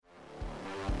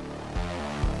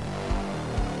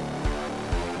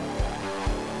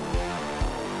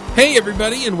Hey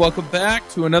everybody, and welcome back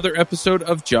to another episode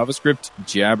of JavaScript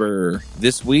Jabber.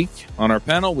 This week on our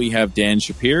panel we have Dan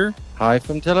Shapir. Hi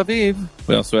from Tel Aviv.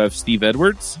 We also have Steve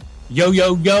Edwards. Yo,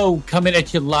 yo, yo, coming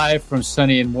at you live from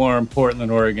sunny and warm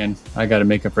Portland, Oregon. I got to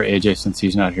make up for AJ since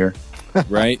he's not here.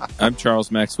 Right. I'm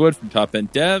Charles Max Wood from Top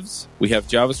End Devs. We have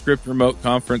JavaScript Remote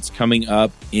Conference coming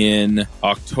up in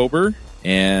October.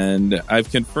 And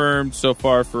I've confirmed so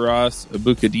far for us,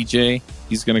 Abuka DJ,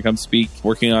 he's going to come speak,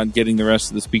 working on getting the rest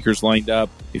of the speakers lined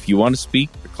up. If you want to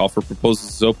speak, the call for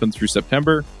proposals is open through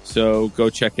September. So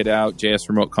go check it out,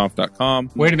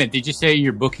 jsremoteconf.com. Wait a minute. Did you say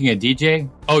you're booking a DJ?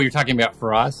 Oh, you're talking about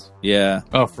Faraz? Yeah.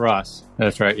 Oh, Faraz.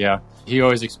 That's right, yeah. He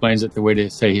always explains it the way to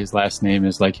say his last name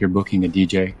is like you're booking a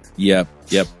DJ. Yep.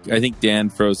 I think Dan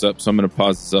froze up, so I'm going to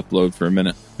pause his upload for a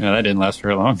minute. Yeah, that didn't last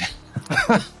very long.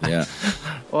 Yeah.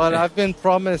 Well, I've been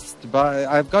promised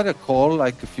I've got a call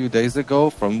like a few days ago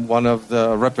from one of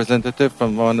the representative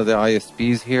from one of the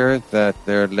ISPs here that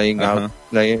they're laying out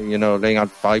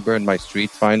fiber in my street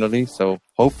finally. So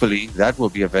hopefully that will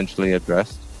be finally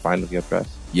addressed.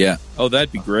 Yeah. Oh,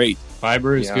 that'd be great.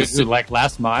 Fiber is good. Is it like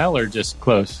last mile or just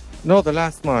close? No, the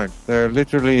last mile. They're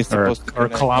literally supposed to... Or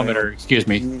kilometer, excuse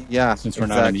me. Yeah, since we're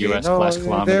not in the U.S., last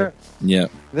kilometer. Yeah.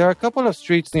 There are a couple of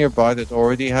streets nearby that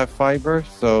already have fiber,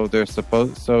 so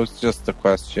so it's just a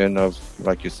question of,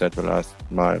 like you said, the last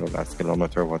mile or last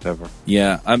kilometer or whatever.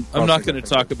 Yeah, I'm not going to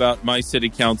talk about my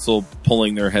city council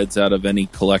pulling their heads out of any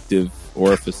collective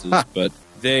orifices, but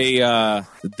they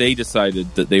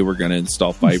decided that they were going to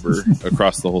install fiber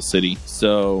across the whole city.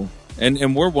 So...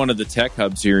 And we're one of the tech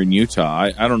hubs here in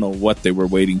Utah. I don't know what they were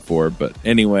waiting for, but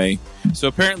anyway. So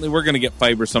apparently we're going to get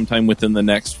fiber sometime within the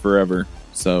next forever.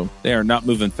 So they are not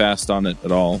moving fast on it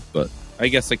at all, but I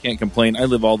guess I can't complain. I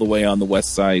live all the way on the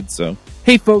west side, so.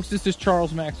 Hey folks, this is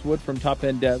Charles Max Wood from Top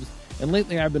End Devs, and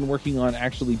lately I've been working on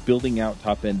actually building out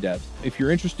Top End Devs. If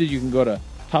you're interested, you can go to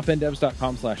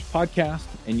topenddevs.com/podcast,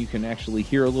 and you can actually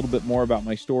hear a little bit more about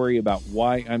my story about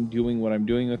why I'm doing what I'm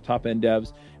doing with Top End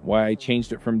Devs, why I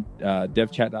changed it from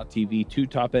devchat.tv to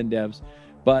Top End Devs.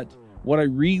 But what I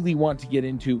really want to get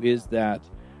into is that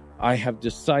I have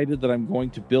decided that I'm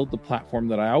going to build the platform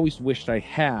that I always wished I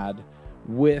had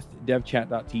with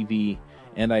devchat.tv,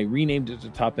 and I renamed it to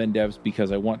Top End Devs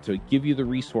because I want to give you the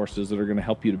resources that are going to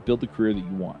help you to build the career that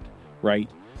you want, right?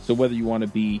 So whether you want to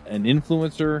be an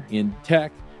influencer in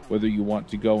tech, whether you want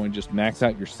to go and just max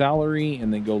out your salary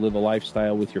and then go live a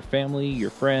lifestyle with your family, your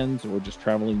friends, or just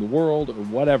traveling the world or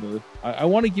whatever, I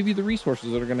want to give you the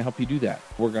resources that are going to help you do that.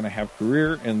 We're going to have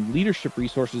career and leadership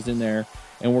resources in there,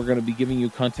 and we're going to be giving you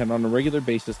content on a regular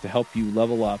basis to help you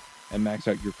level up and max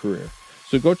out your career.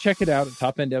 So go check it out at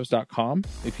topenddevs.com.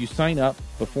 If you sign up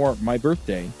before my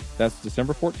birthday, that's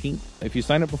December 14th. If you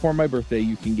sign up before my birthday,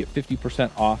 you can get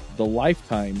 50% off the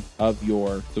lifetime of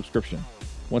your subscription.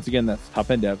 Once again, that's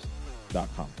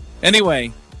topenddevs.com.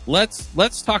 Anyway,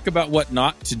 let's talk about what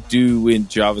not to do in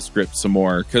JavaScript some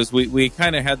more, because we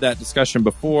kind of had that discussion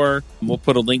before. We'll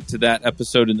put a link to that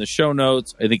episode in the show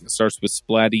notes. I think it starts with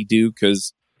Splatty Do,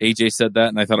 because AJ said that,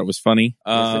 and I thought it was funny.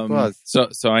 Yes, it was.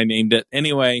 So I named it.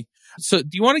 Anyway, so do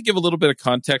you want to give a little bit of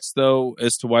context, though,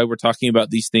 as to why we're talking about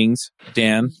these things,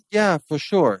 Dan? Yeah, for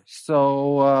sure.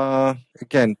 So,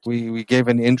 again, we gave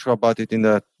an intro about it in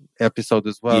the episode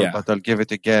as well, but I'll give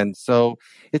it again. So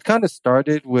it kind of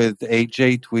started with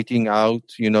AJ tweeting out,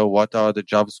 what are the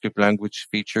JavaScript language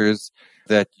features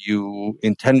that you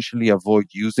intentionally avoid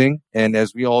using. And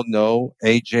as we all know,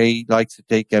 AJ likes to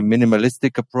take a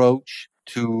minimalistic approach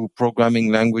to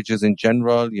programming languages in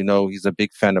general. He's a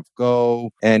big fan of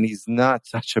Go, and he's not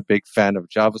such a big fan of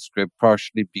JavaScript,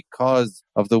 partially because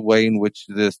of the way in which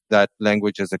that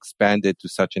language has expanded to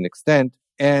such an extent.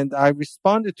 And I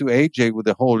responded to AJ with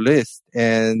a whole list,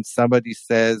 and somebody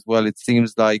says, well, it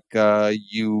seems like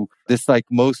you dislike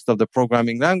most of the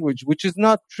programming language, which is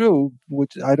not true,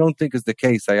 which I don't think is the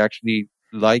case. I actually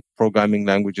like programming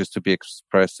languages to be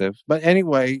expressive. But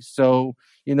anyway, so,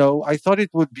 I thought it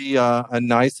would be a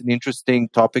nice and interesting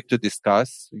topic to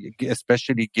discuss,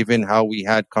 especially given how we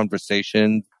had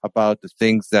conversations about the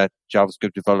things that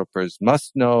JavaScript developers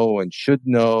must know and should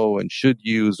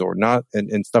use or not,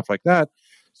 and stuff like that.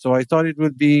 So I thought it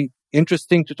would be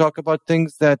interesting to talk about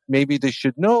things that maybe they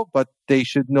should know, but they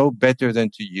should know better than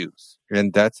to use.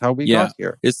 And that's how we got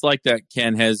here. It's like that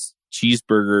Ken has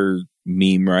cheeseburger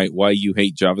meme, right? Why you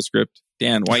hate JavaScript?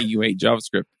 Dan, why you hate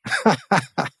JavaScript?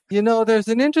 There's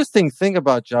an interesting thing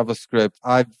about JavaScript.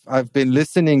 I've been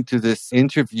listening to this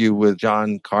interview with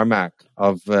John Carmack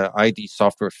of ID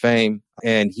Software fame,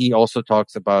 and he also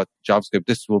talks about JavaScript.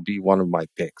 This will be one of my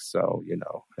picks, so,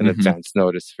 an advance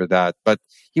notice for that. But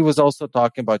he was also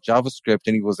talking about JavaScript,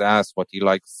 and he was asked what he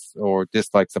likes or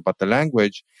dislikes about the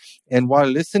language. And while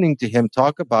listening to him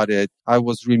talk about it, I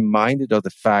was reminded of the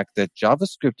fact that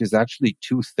JavaScript is actually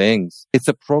two things. It's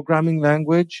a programming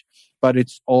language, but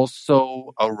it's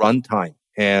also a runtime.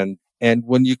 And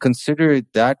when you consider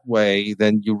it that way,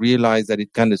 then you realize that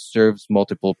it kind of serves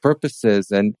multiple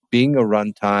purposes. And being a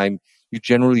runtime, you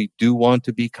generally do want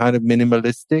to be kind of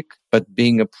minimalistic, but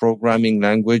being a programming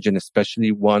language, and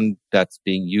especially one that's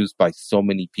being used by so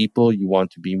many people, you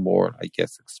want to be more, I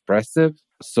guess, expressive.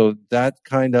 So that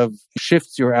kind of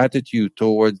shifts your attitude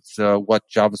towards what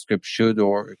JavaScript should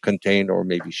or contain or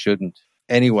maybe shouldn't.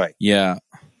 Anyway. Yeah.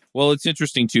 Well, it's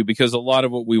interesting, too, because a lot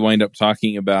of what we wind up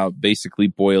talking about basically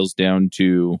boils down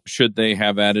to should they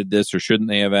have added this or shouldn't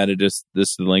they have added this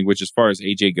to the language as far as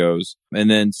AJ goes. And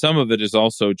then some of it is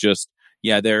also just,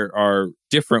 there are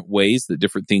different ways that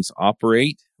different things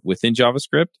operate within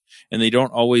JavaScript, and they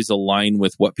don't always align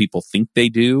with what people think they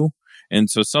do. And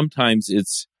so sometimes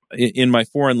it's, in my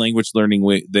foreign language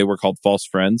learning, they were called false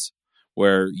friends,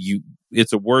 where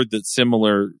it's a word that's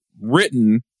similar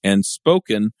written and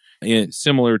spoken,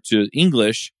 similar to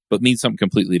English, but means something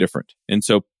completely different. And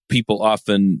so people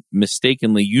often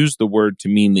mistakenly use the word to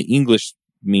mean the English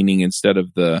meaning instead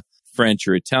of the French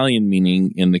or Italian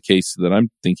meaning in the case that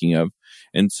I'm thinking of.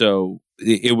 And so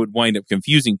it would wind up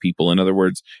confusing people. In other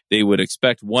words, they would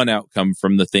expect one outcome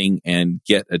from the thing and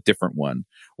get a different one.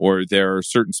 Or there are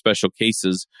certain special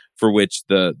cases for which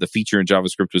the feature in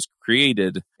JavaScript was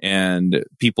created, and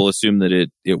people assume that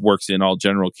it works in all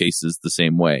general cases the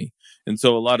same way. And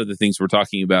so a lot of the things we're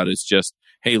talking about is just,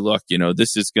 hey, look,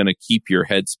 this is going to keep your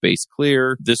headspace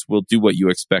clear. This will do what you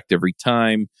expect every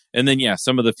time. And then,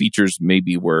 some of the features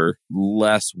maybe were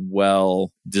less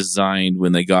well designed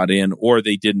when they got in, or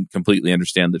they didn't completely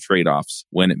understand the trade-offs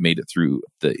when it made it through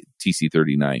the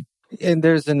TC39. And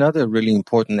there's another really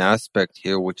important aspect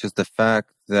here, which is the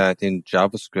fact that in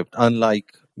JavaScript,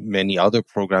 unlike many other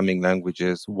programming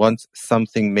languages, once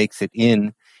something makes it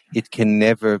in, it can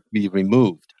never be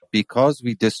removed. Because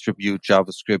we distribute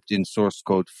JavaScript in source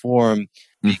code form,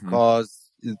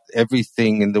 because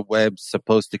everything in the web's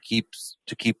supposed to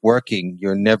keep working,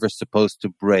 you're never supposed to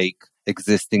break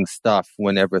existing stuff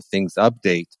whenever things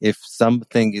update. If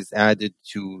something is added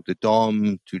to the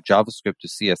DOM, to JavaScript, to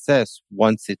CSS,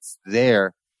 once it's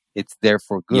there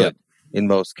for good in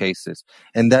most cases.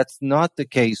 And that's not the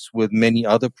case with many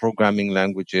other programming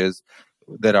languages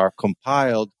that are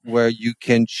compiled, where you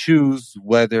can choose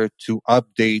whether to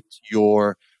update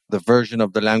the version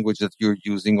of the language that you're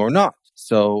using or not.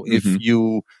 So if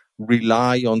you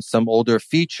rely on some older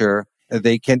feature,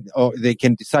 they can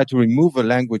decide to remove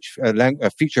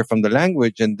a feature from the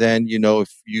language, and then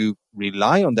if you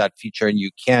rely on that feature and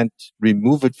you can't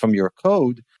remove it from your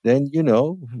code, then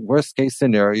worst case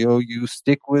scenario, you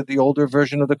stick with the older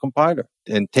version of the compiler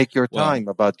and take your time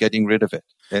about getting rid of it.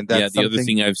 And that's the other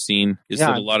thing I've seen is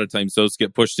that a lot of times those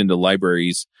get pushed into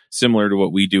libraries similar to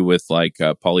what we do with like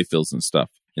polyfills and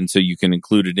stuff. And so you can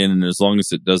include it in, and as long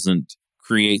as it doesn't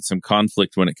create some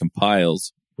conflict when it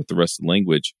compiles with the rest of the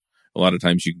language, a lot of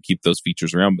times you can keep those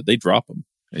features around, but they drop them,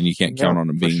 and you can't count on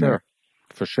them being there.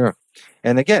 For sure.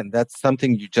 And again, that's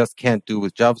something you just can't do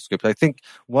with JavaScript. I think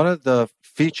one of the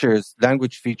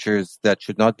language features that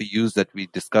should not be used that we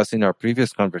discussed in our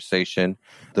previous conversation,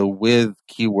 the with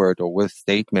keyword or with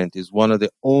statement, is one of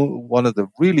the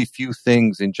really few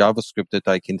things in JavaScript that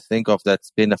I can think of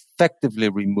that's been effectively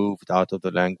removed out of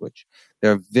the language.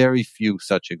 There are very few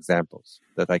such examples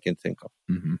that I can think of.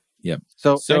 Mm-hmm. Yeah.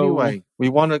 So anyway, we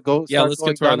want to go. Let's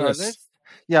get to our list.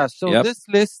 Yeah, so this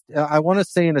list, I want to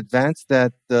say in advance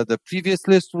that the previous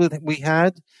list we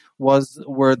had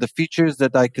were the features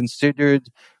that I considered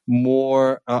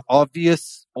more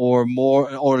obvious or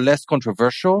less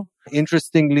controversial.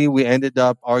 Interestingly, we ended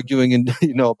up arguing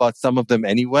about some of them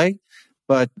anyway.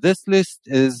 But this list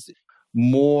is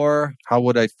more, how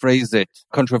would I phrase it,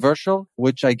 controversial,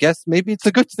 which I guess maybe it's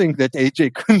a good thing that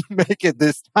AJ couldn't make it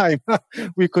this time.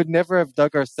 We could never have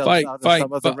dug ourselves out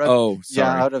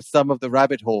of some of the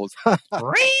rabbit holes.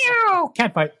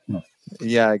 Can't fight. No.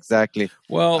 Yeah, exactly.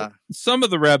 Well, some of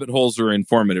the rabbit holes are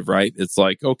informative, right? It's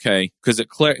like, okay, because it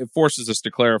forces us to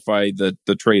clarify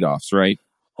the trade-offs, right?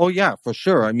 Oh, yeah, for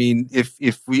sure. I mean,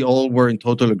 if we all were in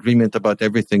total agreement about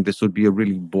everything, this would be a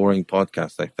really boring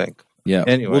podcast, I think. Yeah.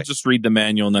 Anyway. We'll just read the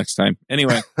manual next time.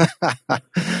 Anyway.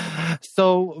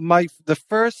 So the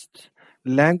first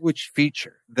language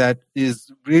feature that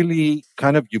is really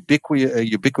kind of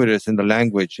ubiquitous in the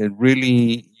language and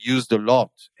really used a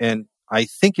lot, and I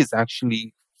think is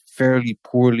actually fairly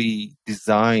poorly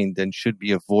designed and should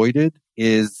be avoided,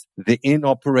 is the in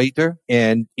operator.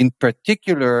 And in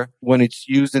particular, when it's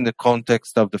used in the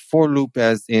context of the for loop,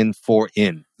 as in for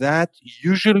in. That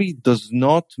usually does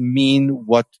not mean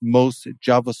what most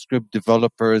JavaScript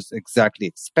developers exactly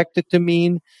expect it to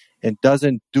mean, and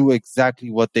doesn't do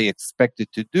exactly what they expect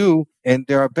it to do. And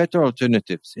there are better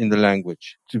alternatives in the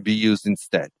language to be used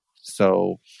instead.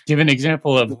 So give an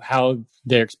example of how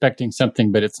they're expecting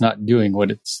something, but it's not doing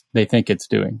what they think it's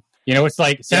doing. It's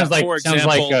like, sounds like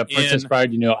Princess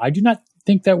Bride, I do not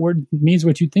think that word means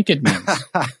what you think it means.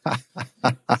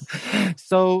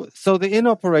 So the in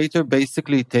operator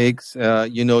basically takes,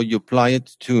 you apply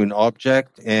it to an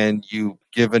object and you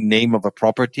give a name of a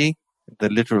property, the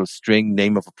literal string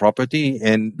name of a property,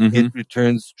 and it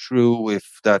returns true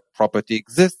if that property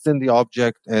exists in the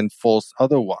object and false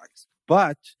otherwise.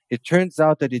 But it turns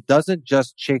out that it doesn't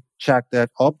just check that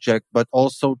object, but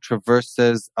also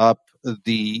traverses up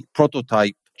the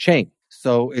prototype chain.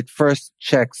 So it first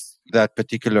checks that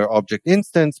particular object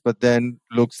instance, but then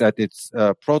looks at its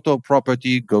proto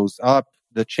property, goes up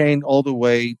the chain all the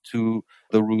way to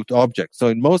the root object. So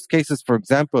in most cases, for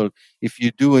example, if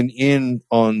you do an in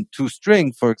on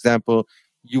toString, for example,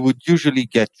 you would usually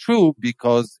get true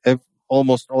because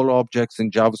almost all objects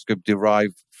in JavaScript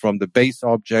derive from the base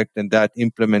object, and that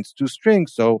implements toString.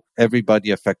 So everybody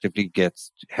effectively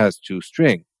has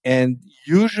toString. And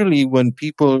usually when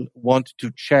people want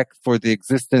to check for the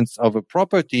existence of a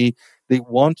property, they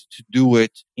want to do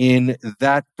it in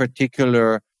that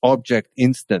particular object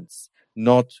instance,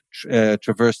 not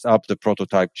traverse up the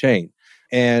prototype chain.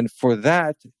 And for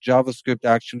that, JavaScript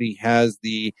actually has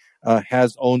the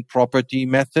has own property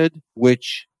method,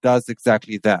 which does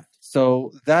exactly that.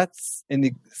 So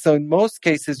in most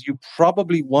cases, you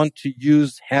probably want to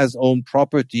use has own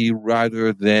property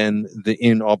rather than the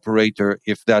in operator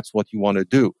if that's what you want to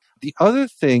do. The other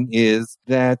thing is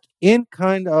that in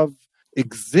kind of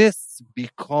exists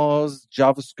because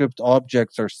JavaScript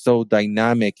objects are so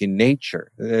dynamic in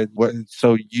nature.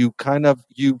 So you have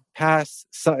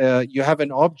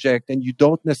an object and you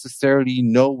don't necessarily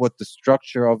know what the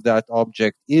structure of that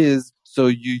object is. So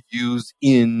you use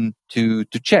in to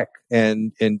check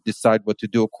and decide what to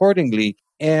do accordingly.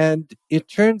 And it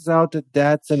turns out that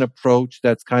that's an approach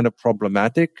that's kind of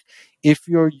problematic. If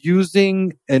you're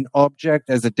using an object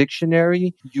as a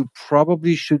dictionary, you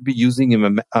probably should be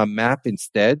using a map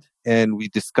instead. And we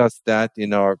discussed that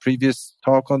in our previous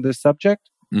talk on this subject.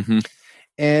 Mm-hmm.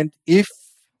 And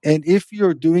if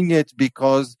you're doing it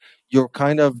because you're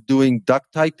kind of doing duck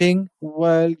typing,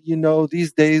 well,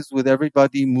 these days with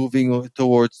everybody moving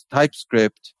towards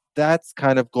TypeScript, that's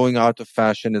kind of going out of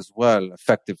fashion as well,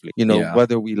 effectively,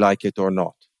 whether we like it or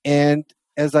not. And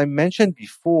as I mentioned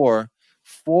before,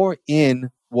 for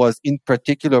in was in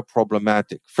particular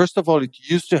problematic. First of all, it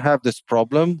used to have this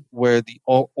problem where the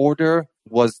order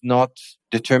was not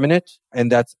determinate, and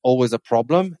that's always a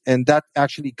problem. And that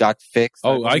actually got fixed.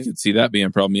 Oh, I could see that being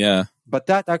a problem, yeah. But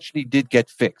that actually did get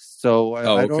fixed. So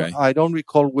I don't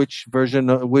recall which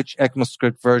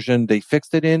ECMAScript version they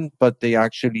fixed it in, but they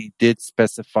actually did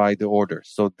specify the order.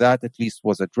 So that at least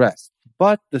was addressed.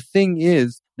 But the thing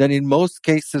is that in most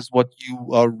cases, what you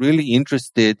are really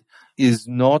interested is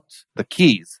not the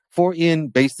keys. For in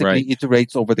basically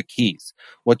iterates over the keys.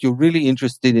 What you're really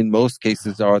interested in most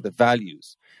cases are the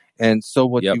values. And so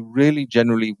what you really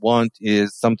generally want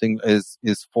is something is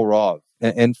for of.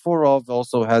 And for of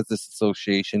also has this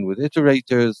association with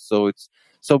iterators.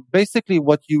 So basically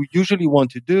what you usually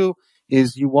want to do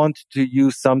is you want to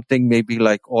use something maybe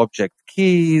like object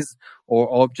keys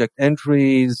or object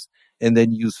entries, and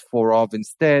then use for of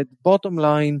instead. Bottom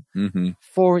line,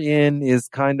 for in is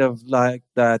kind of like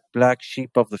that black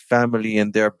sheep of the family,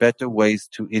 and there are better ways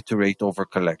to iterate over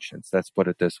collections. Let's put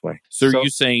it this way. So are you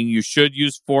saying you should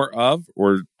use for of?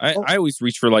 Or I always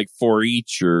reach for like for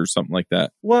each or something like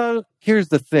that. Well, here's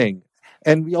the thing.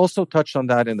 And we also touched on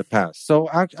that in the past. So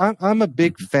I'm a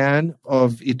big fan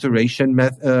of iteration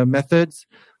methods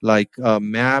like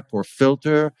map or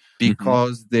filter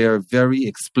because they're very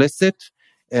explicit.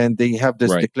 And they have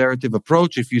this declarative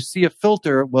approach. If you see a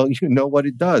filter, well, you know what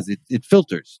it does. It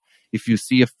filters. If you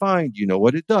see a find, you know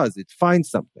what it does. It finds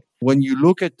something. When you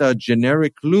look at a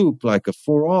generic loop like a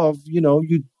for of,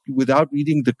 you without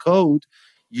reading the code,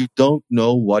 you don't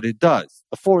know what it does.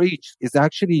 A for each is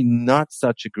actually not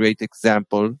such a great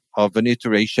example of an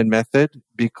iteration method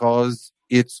because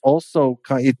it's also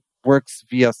works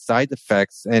via side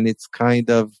effects, and it's kind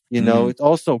of, it's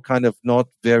also kind of not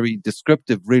very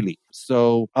descriptive, really.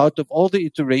 So out of all the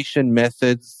iteration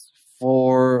methods,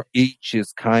 for each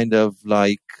is kind of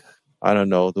like, I don't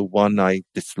know, the one I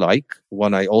dislike,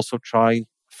 one I also try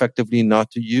effectively not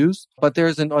to use. But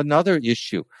there's another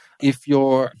issue. If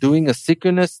you're doing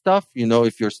asynchronous stuff,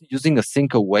 if you're using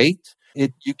async await,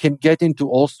 you can get into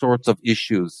all sorts of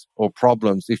issues or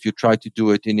problems if you try to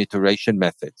do it in iteration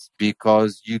methods,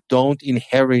 because you don't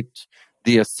inherit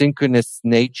the asynchronous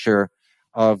nature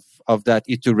of that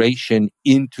iteration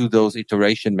into those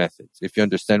iteration methods, if you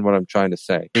understand what I'm trying to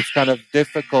say. It's kind of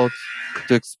difficult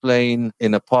to explain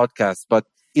in a podcast, but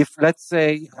if, let's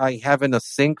say, I have an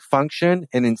async function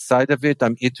and inside of it,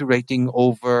 I'm iterating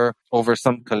over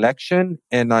some collection,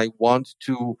 and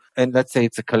let's say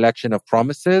it's a collection of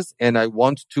promises, and I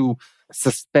want to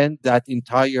suspend that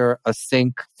entire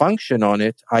async function on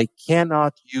it, I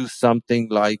cannot use something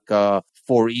like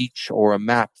for each or a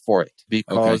map for it,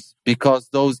 because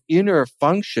those inner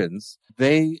functions,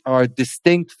 they are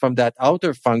distinct from that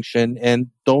outer function and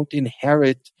don't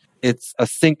inherit its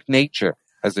async nature,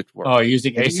 as it were. Oh,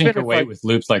 using async await with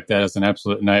loops like that is an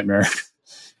absolute nightmare.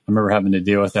 I remember having to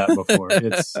deal with that before.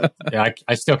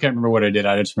 I still can't remember what I did.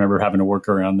 I just remember having to work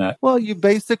around that. Well, you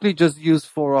basically just use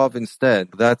for of instead.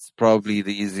 That's probably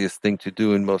the easiest thing to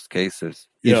do in most cases.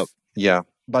 Yep. Yeah.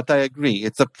 But I agree.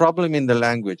 It's a problem in the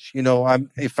language.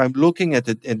 If I'm looking at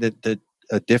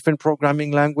a different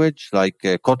programming language, like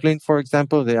Kotlin, for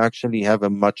example, they actually have a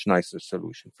much nicer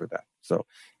solution for that. So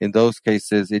in those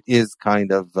cases, it is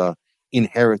kind of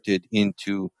inherited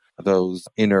into those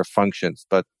inner functions,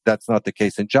 but that's not the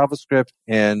case in JavaScript.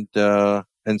 And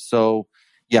so,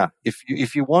 yeah,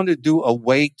 if you want to do a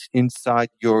wait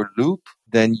inside your loop,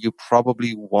 then you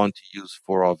probably want to use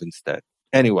for of instead.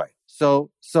 Anyway,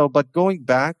 but going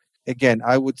back again,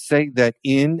 I would say that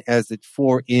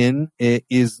for in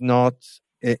is not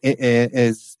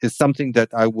is something that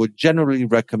I would generally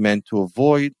recommend to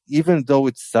avoid, even though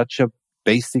it's such a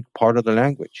basic part of the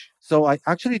language. So I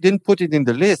actually didn't put it in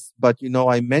the list, but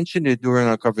I mentioned it during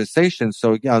our conversation.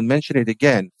 So again, I'll mention it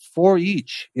again. For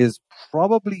each is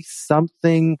probably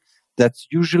something that's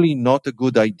usually not a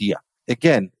good idea.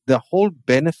 Again, the whole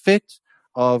benefit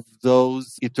of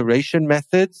those iteration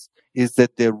methods is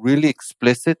that they're really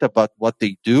explicit about what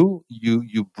they do.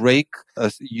 You break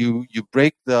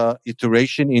the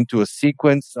iteration into a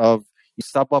sequence of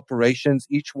sub operations.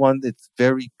 Each one, it's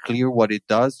very clear what it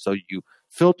does. So you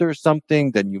filter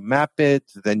something, then you map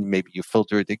it, then maybe you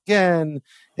filter it again,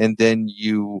 and then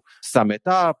you sum it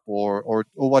up or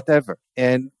whatever.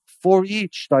 And for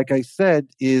each, like I said,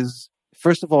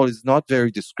 first of all, is not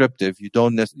very descriptive. You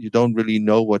don't really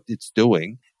know what it's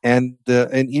doing. And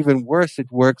even worse,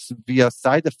 it works via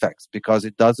side effects because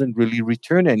it doesn't really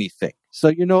return anything. So,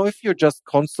 if you're just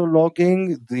console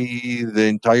logging the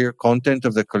entire content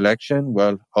of the collection,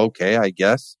 well, okay, I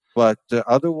guess. But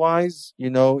otherwise,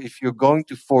 if you're going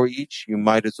to for each, you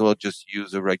might as well just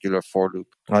use a regular for loop.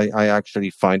 I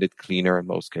actually find it cleaner in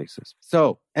most cases.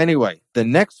 So anyway, the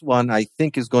next one I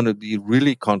think is going to be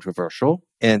really controversial,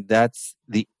 and that's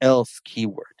the else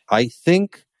keyword. I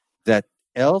think that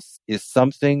else is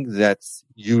something that's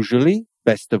usually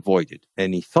best avoided.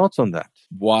 Any thoughts on that?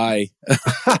 Why?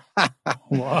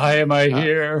 Why am I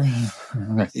here?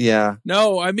 Yeah.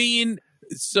 No, I mean,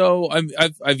 so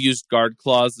I've used guard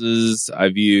clauses.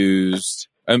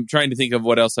 I'm trying to think of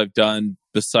what else I've done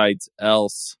besides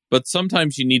else. But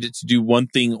sometimes you need it to do one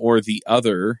thing or the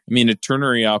other. I mean, a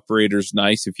ternary operator is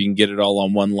nice if you can get it all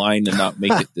on one line and not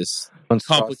make it this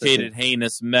complicated,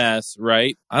 heinous mess,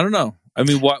 right? I don't know. I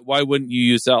mean, why wouldn't you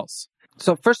use else?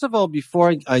 So first of all,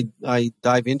 before I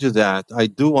dive into that, I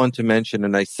do want to mention,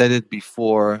 and I said it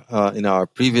before in our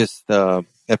previous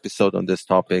episode on this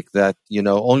topic, that,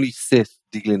 only Sith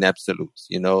deal in absolutes.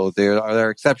 There are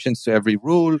exceptions to every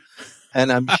rule. And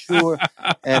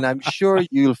I'm sure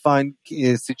you'll find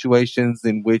situations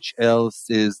in which else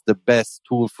is the best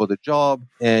tool for the job.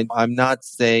 And I'm not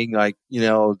saying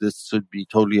this should be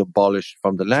totally abolished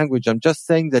from the language. I'm just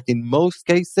saying that in most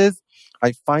cases,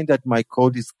 I find that my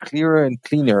code is clearer and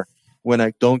cleaner when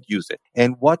I don't use it.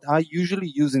 And what I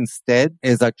usually use instead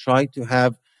is I try to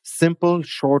have simple,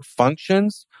 short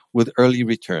functions with early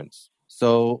returns.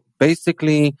 So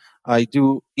basically, I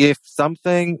do if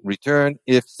something, return,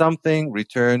 if something,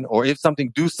 return, or if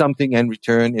something, do something and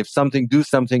return, if something, do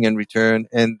something and return.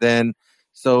 And then,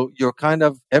 so you're kind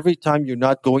of, every time you're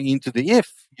not going into the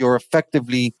if, you're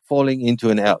effectively falling into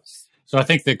an else. So I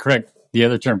think the correct The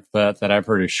other term for that I've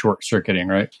heard is short circuiting,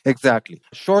 right? Exactly.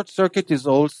 Short circuit is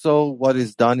also what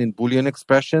is done in Boolean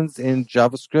expressions in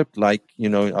JavaScript, like,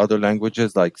 in other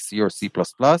languages like C or C++.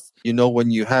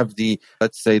 When you have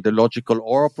let's say the logical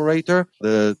OR operator,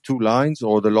 the two lines,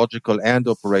 or the logical AND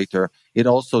operator, it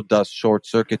also does short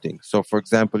circuiting. So for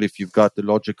example, if you've got the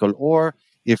logical OR,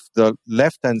 if the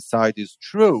left-hand side is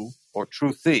true or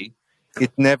truthy,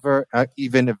 it never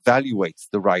even evaluates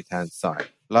the right-hand side.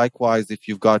 Likewise, if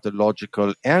you've got a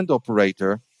logical AND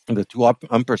operator, the two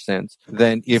ampersands,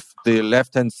 then if the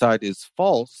left-hand side is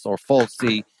false or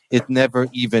falsy, it never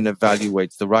even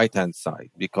evaluates the right-hand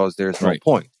side because there's no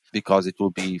point, because it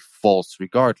will be false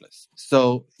regardless.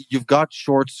 So you've got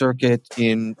short circuit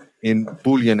in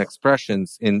Boolean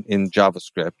expressions in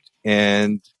JavaScript.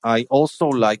 And I also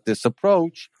like this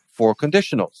approach for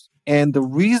conditionals. And the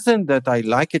reason that I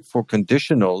like it for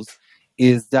conditionals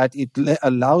is that it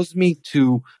allows me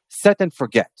to set and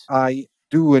forget. I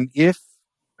do an if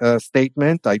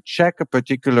statement, I check a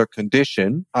particular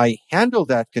condition, I handle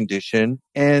that condition,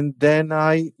 and then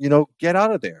I, get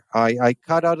out of there. I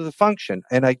cut out of the function,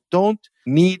 and I don't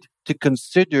need to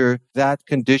consider that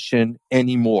condition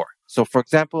anymore. So for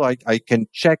example, I can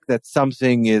check that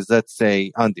something is, let's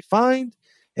say, undefined.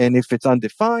 And if it's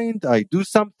undefined, I do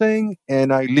something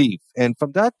and I leave. And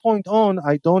from that point on,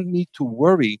 I don't need to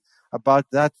worry about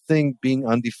that thing being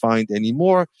undefined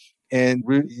anymore. And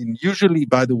usually,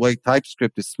 by the way,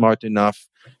 TypeScript is smart enough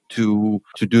to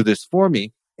do this for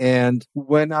me. And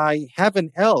when I have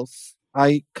an else,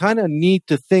 I kind of need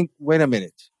to think, wait a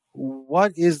minute,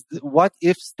 what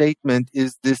if statement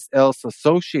is this else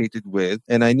associated with?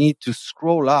 And I need to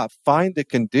scroll up, find the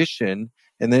condition,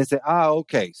 and then say,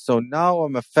 okay, so now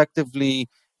I'm effectively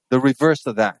the reverse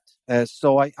of that.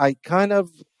 So I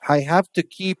have to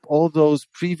keep all those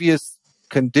previous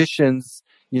conditions,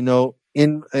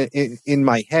 in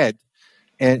my head,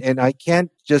 and I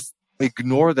can't just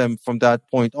ignore them from that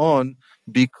point on,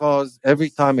 because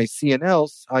every time I see an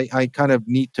else, I kind of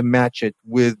need to match it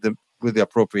with the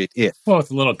appropriate if. Well, with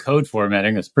a little code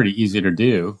formatting, it's pretty easy to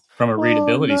do from a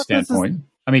readability standpoint.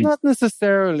 Not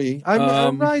necessarily.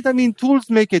 Right. Tools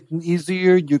make it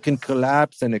easier. You can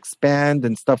collapse and expand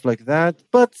and stuff like that.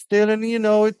 But still,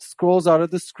 it scrolls out of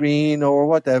the screen or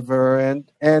whatever.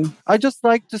 And I just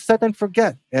like to set and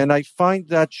forget. And I find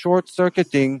that short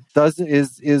circuiting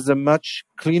is a much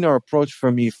cleaner approach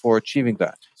for me for achieving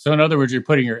that. So in other words, you're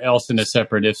putting your else in a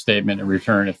separate if statement and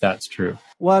return if that's true.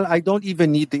 Well, I don't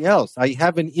even need the else. I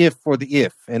have an if for the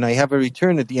if, and I have a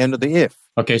return at the end of the if.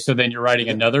 Okay, so then you're writing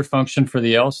another function for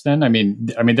the else then?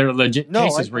 There are legit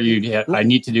cases where I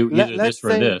need to do either this or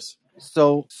this.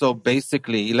 So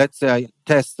basically, let's say I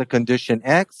test the condition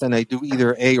X and I do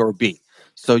either A or B.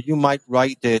 So you might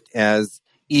write it as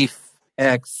if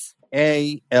X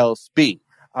A else B.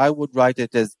 I would write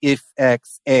it as if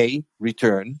X A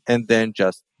return and then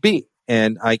just B.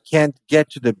 And I can't get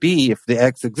to the B if the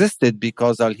X existed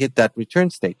because I'll hit that return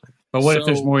statement. But what if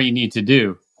there's more you need to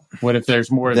do? What if there's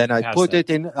more? Then I put it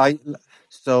in.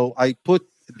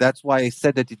 That's why I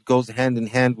said that it goes hand in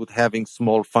hand with having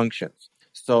small functions.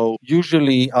 So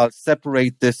usually I'll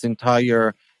separate this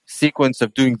entire sequence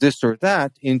of doing this or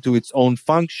that into its own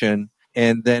function.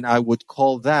 And then I would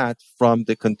call that from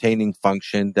the containing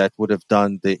function that would have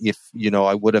done the if,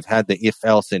 I would have had the if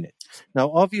else in it.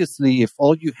 Now, obviously, if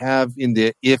all you have in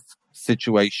the if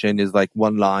situation is like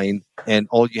one line and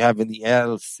all you have in the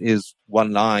else is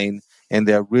one line, and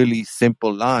they're really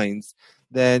simple lines,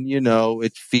 then,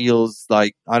 it feels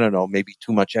like, I don't know, maybe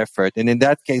too much effort. And in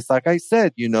that case, like I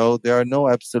said, there are no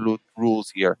absolute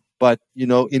rules here. But,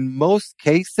 in most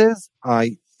cases,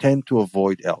 I tend to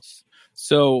avoid else.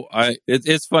 So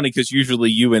it's funny because usually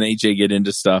you and AJ get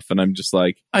into stuff and I'm just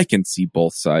like, I can see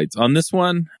both sides. On this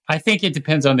one, I think it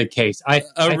depends on the case. I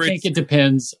think it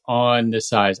depends on the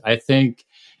size. I think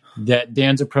that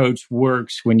Dan's approach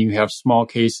works when you have small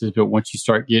cases, but once you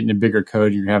start getting a bigger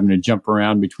code, you're having to jump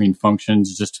around between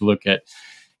functions just to look at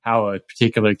how a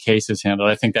particular case is handled.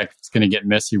 I think that's going to get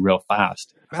messy real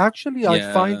fast. Actually,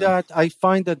 I find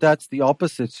that that's the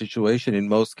opposite situation in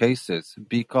most cases,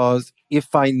 because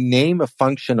if I name a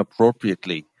function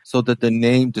appropriately so that the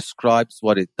name describes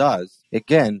what it does,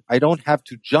 again, I don't have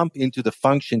to jump into the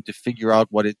function to figure out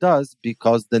what it does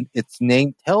because then its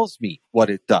name tells me what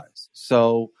it does.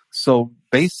 So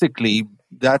basically,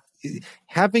 that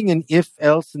having an if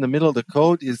else in the middle of the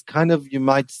code is kind of, you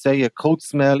might say, a code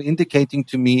smell indicating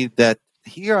to me that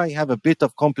here I have a bit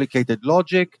of complicated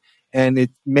logic and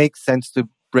it makes sense to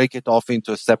break it off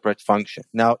into a separate function.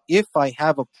 Now, if I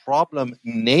have a problem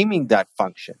naming that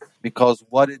function because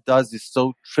what it does is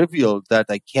so trivial that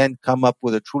I can't come up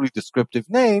with a truly descriptive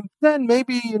name, then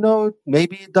maybe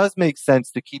it does make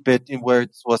sense to keep it in where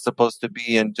it was supposed to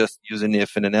be and just use an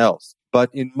if and an else. But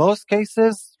in most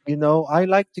cases, I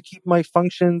like to keep my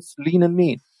functions lean and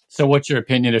mean. So what's your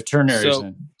opinion of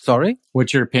ternaries? Sorry?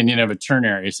 What's your opinion of a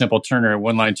ternary, a simple ternary,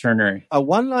 one-line ternary? A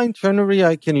one-line ternary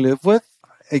I can live with,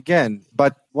 again,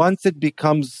 but once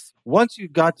you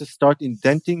got to start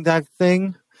indenting that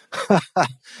thing,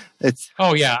 it's...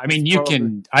 Oh, yeah. I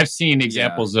mean, I've seen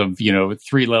examples of,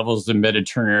 3 levels of embedded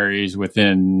ternaries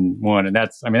within one, and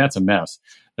that's a mess.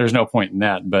 There's no point in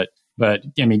that, but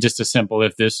just a simple,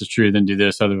 if this is true, then do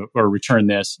this, or return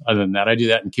this. Other than that, I do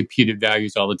that in computed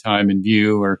values all the time in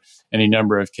Vue or any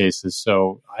number of cases.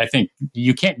 So I think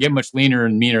you can't get much leaner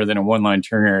and meaner than a one-line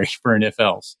ternary for an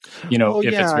if-else, if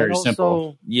it's very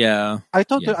simple. Yeah. I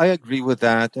agree with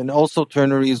that. And also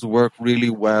ternaries work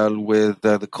really well with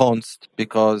the const,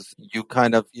 because you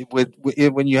kind of,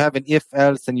 when you have an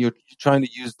if-else and you're trying to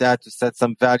use that to set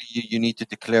some value, you need to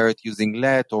declare it using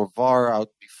let or var out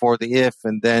before the if,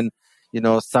 and then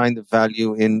assign the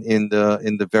value in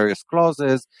the various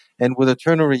clauses. And with a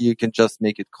ternary, you can just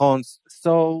make it const.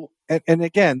 So, and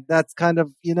again, that's kind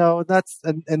of, that's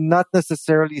and not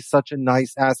necessarily such a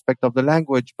nice aspect of the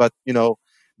language, but,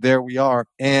 there we are.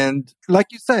 And like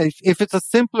you say, if it's a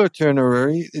simpler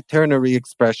ternary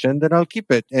expression, then I'll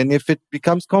keep it. And if it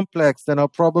becomes complex, then I'll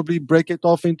probably break it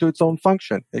off into its own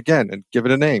function again and give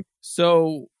it a name.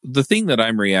 So the thing that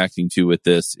I'm reacting to with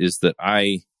this is that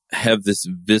I have this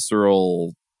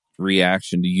visceral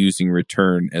reaction to using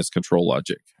return as control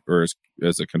logic or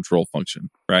as a control function,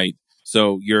 right?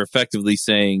 So you're effectively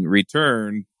saying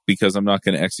return because I'm not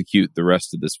going to execute the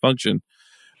rest of this function.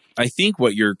 I think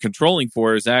what you're controlling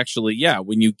for is actually,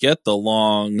 when you get the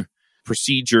long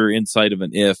procedure inside of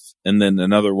an if and then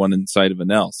another one inside of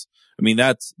an else. I mean,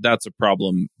 that's a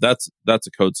problem. That's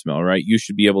a code smell, right? You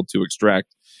should be able to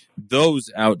extract those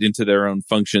out into their own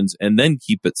functions and then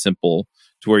keep it simple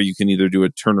to where you can either do a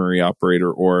ternary operator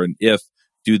or an if,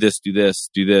 do this,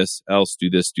 else do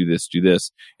this.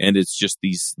 And it's just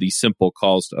these simple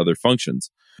calls to other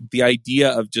functions. The idea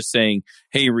of just saying,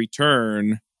 hey,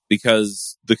 return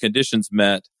because the condition's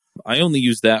met, I only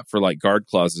use that for like guard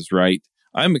clauses, right?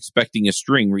 I'm expecting a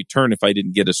string return if I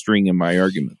didn't get a string in my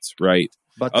arguments, right?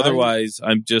 But otherwise,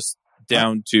 I'm just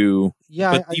down to,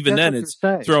 but even then it's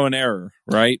throw an error,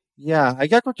 right? Yeah, I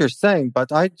get what you're saying,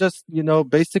 but I just,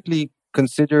 basically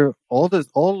consider all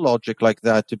logic like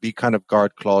that to be kind of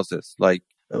guard clauses. Like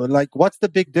what's the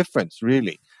big difference,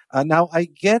 really? Now, I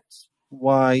get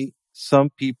why some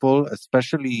people,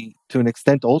 especially to an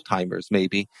extent old-timers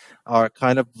maybe, are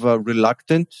kind of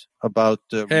reluctant about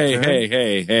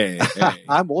Hey.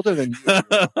 I'm older than you.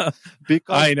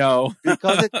 Because, I know.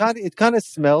 Because it kind of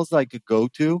smells like a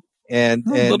go-to. And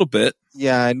a little bit.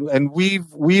 Yeah, and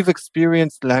we've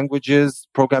experienced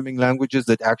programming languages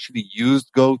that actually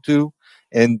used goto,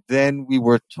 and then we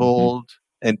were told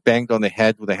and banged on the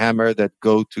head with a hammer that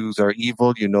gotos are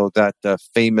evil. That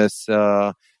famous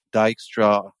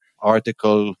Dijkstra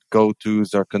article,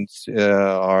 gotos are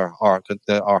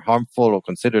harmful or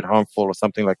considered harmful or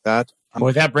something like that.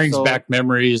 Well, that brings back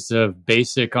memories of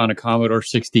BASIC on a Commodore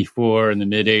 64 in the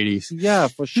mid 80s. Yeah,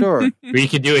 for sure. Where you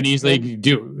could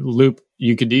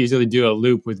You could easily do a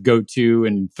loop with goto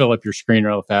and fill up your screen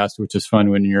real fast, which is fun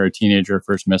when you're a teenager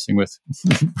first messing with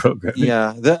programming.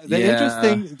 Yeah,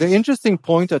 the interesting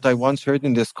point that I once heard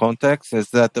in this context is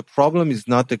that the problem is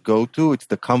not the goto, it's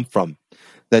the come from.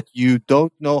 That you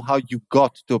don't know how you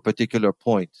got to a particular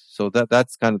point. So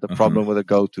that's kind of the problem with a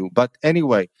go-to. But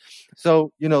anyway,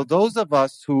 so, those of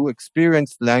us who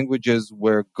experienced languages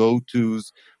where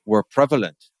go-tos were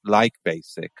prevalent, like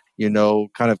BASIC,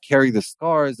 kind of carry the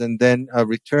scars, and then a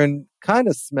return kind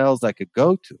of smells like a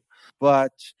go-to.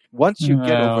 But once you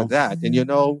get over that,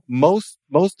 and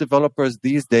most developers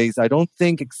these days, I don't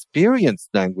think experience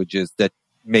languages that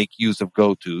make use of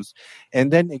go-tos.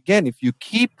 And then again, if you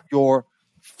keep your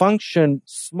function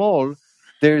small,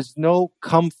 there's no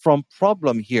come from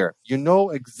problem here. You know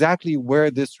exactly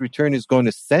where this return is going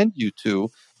to send you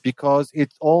to, because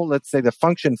it's all, let's say the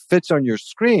function fits on your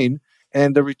screen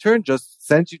and the return just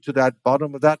sends you to that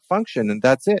bottom of that function, and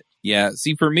that's it. Yeah.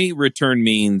 See, for me, return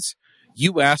means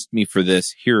you asked me for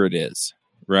this, here it is,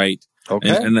 right?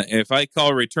 Okay. And if I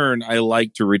call return, I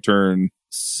like to return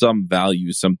some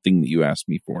value, something that you asked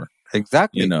me for.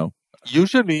 Exactly.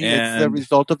 Usually it's the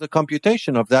result of the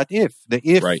computation of that if. The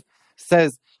if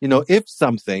says, if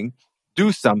something,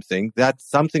 do something, that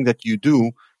something that you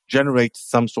do generates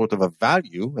some sort of a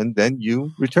value, and then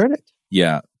you return it.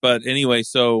 Yeah. But anyway,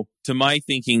 so to my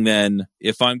thinking then,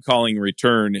 if I'm calling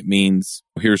return, it means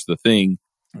here's the thing.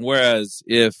 Whereas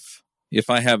if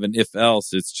I have an if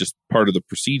else, it's just part of the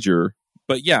procedure.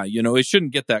 But yeah, it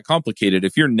shouldn't get that complicated.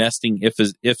 If you're nesting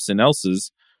ifs and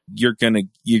elses, you're gonna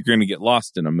get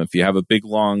lost in them. If you have a big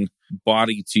long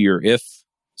body to your if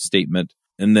statement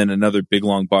and then another big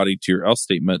long body to your else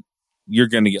statement, you're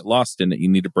gonna get lost in it. You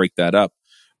need to break that up.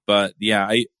 But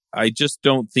yeah, I just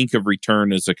don't think of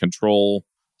return as a control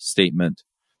statement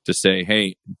to say,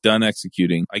 hey, done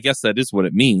executing. I guess that is what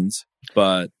it means.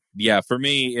 But yeah, for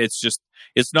me, it's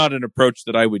not an approach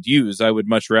that I would use. I would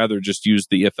much rather just use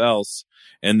the if else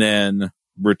and then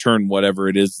return whatever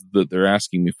it is that they're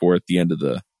asking me for at the end of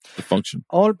the function.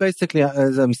 All basically,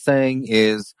 as I'm saying,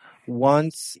 is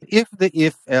if the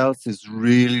if else is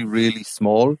really, really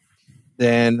small,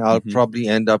 then I'll probably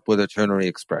end up with a ternary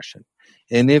expression.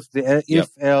 And if the if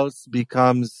else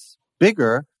becomes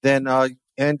bigger, then I'll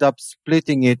end up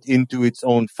splitting it into its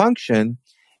own function.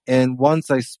 And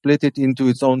once I split it into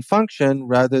its own function,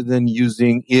 rather than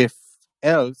using if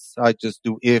else, I just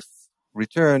do if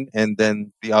return and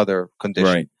then the other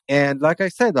condition. Right. And like I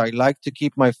said, I like to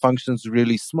keep my functions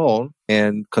really small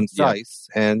and concise.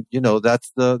 Yeah. And,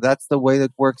 that's the way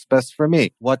that works best for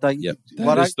me.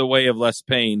 That is the way of less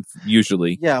pain,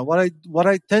 usually. Yeah. What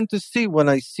I tend to see when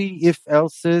I see if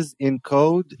else's in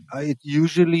code, it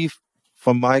usually,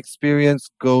 from my experience,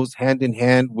 goes hand in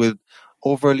hand with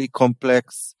overly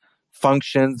complex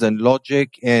functions and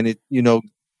logic. And it,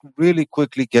 really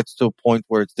quickly gets to a point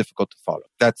where it's difficult to follow.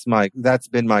 That's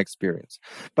been my experience.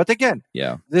 But again,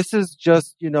 this is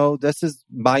just, this is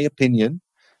my opinion,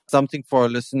 something for our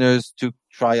listeners to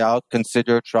try out and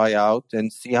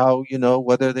see how,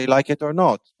 whether they like it or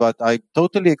not. But I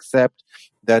totally accept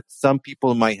that some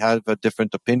people might have a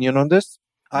different opinion on this.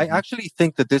 I actually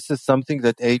think that this is something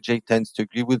that AJ tends to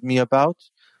agree with me about,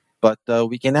 but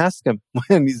we can ask him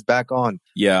when he's back on.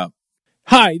 Yeah.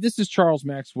 Hi, this is Charles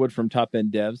Max Wood from Top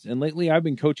End Devs, and lately I've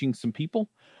been coaching some people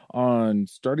on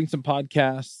starting some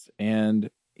podcasts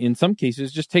and in some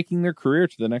cases just taking their career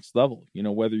to the next level.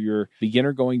 Whether you're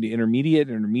beginner going to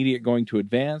intermediate going to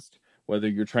advanced, whether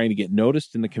you're trying to get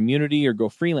noticed in the community or go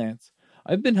freelance,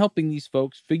 I've been helping these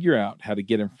folks figure out how to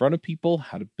get in front of people,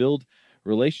 how to build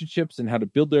relationships, and how to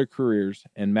build their careers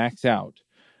and max out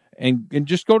and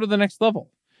just go to the next level.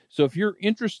 So if you're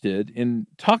interested in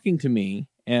talking to me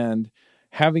and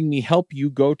having me help you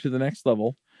go to the next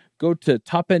level, go to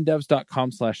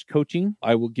topenddevs.com/coaching.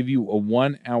 I will give you a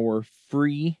 1-hour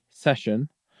free session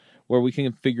where we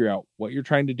can figure out what you're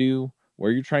trying to do,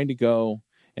 where you're trying to go,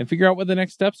 and figure out what the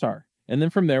next steps are. And then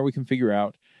from there, we can figure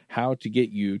out how to get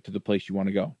you to the place you want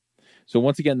to go. So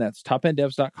once again, that's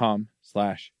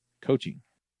topenddevs.com/coaching.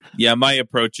 Yeah, my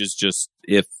approach is just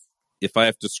if I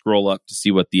have to scroll up to see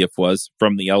what the if was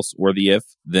from the else or the if,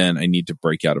 then I need to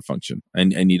break out a function. I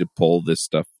need to pull this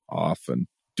stuff off and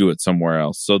do it somewhere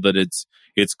else so that it's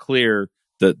clear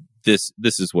that this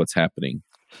is what's happening.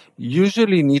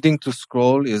 Usually needing to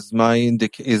scroll is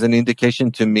is an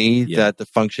indication to me that the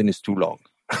function is too long.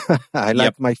 I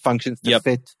like my functions to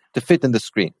fit in the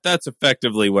screen. That's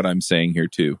effectively what I'm saying here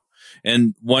too.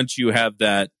 And once you have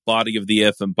that body of the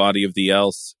if and body of the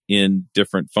else in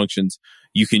different functions,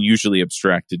 you can usually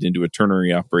abstract it into a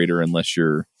ternary operator unless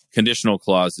your conditional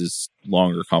clause is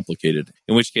long or complicated,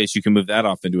 in which case you can move that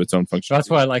off into its own function. That's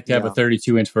why I like to have a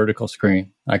 32-inch vertical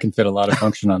screen. I can fit a lot of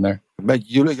function on there. But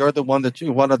you're the one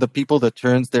of the people that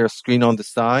turns their screen on the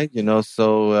side,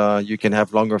 so you can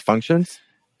have longer functions.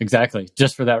 Exactly.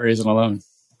 Just for that reason alone.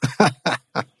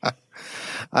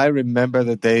 I remember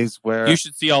the days where you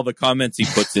should see all the comments he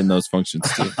puts in those functions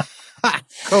too.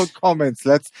 Code comments.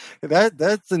 That's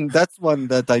one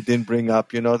that I didn't bring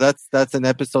up. That's an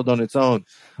episode on its own,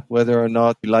 whether or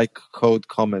not you like code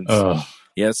comments.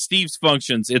 Yeah, Steve's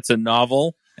functions. It's a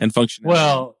novel and functionality.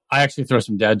 Well, I actually throw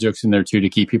some dad jokes in there too to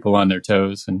keep people on their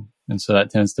toes, and so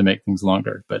that tends to make things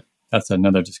longer. But that's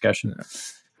another discussion.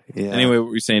 Yeah. Anyway, what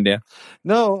were you saying, Dan?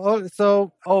 No.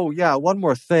 One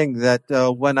more thing that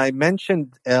when I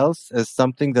mentioned else as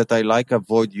something that I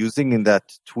avoid using in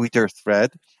that Twitter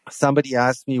thread, somebody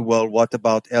asked me, well, what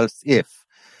about else if?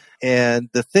 And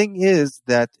the thing is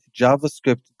that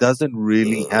JavaScript doesn't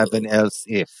really have an else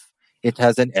if. It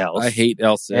has an else. I hate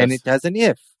else if. And it has an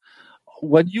if.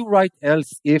 When you write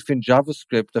else if in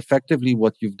JavaScript, effectively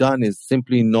what you've done is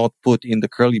simply not put in the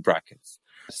curly brackets.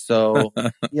 So,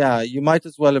 you might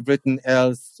as well have written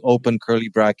else, open curly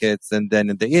brackets, and then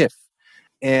in the if.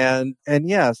 And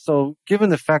so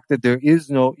given the fact that there is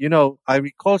no, I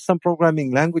recall some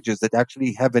programming languages that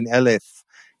actually have an elif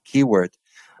keyword,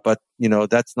 but,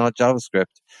 that's not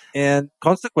JavaScript. And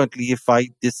consequently, if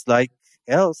I dislike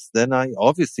else, then I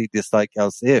obviously dislike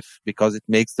else if, because it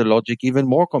makes the logic even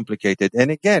more complicated. And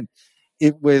again,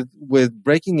 with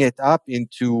breaking it up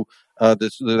into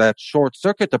that short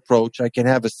circuit approach, I can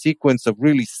have a sequence of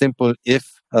really simple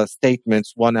if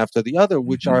statements, one after the other,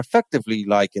 which are effectively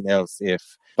like an else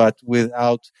if, but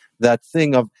without that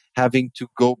thing of having to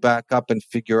go back up and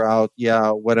figure out,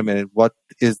 wait a minute, what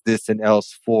is this an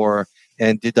else for?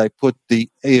 And did I put the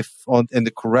if in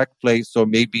the correct place? Or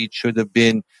maybe it should have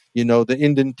been, the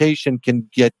indentation can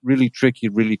get really tricky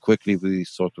really quickly with these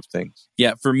sort of things.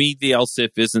 Yeah, for me, the else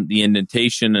if isn't the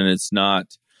indentation, and it's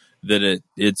not that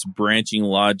it's branching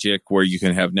logic where you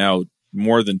can have now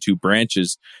more than two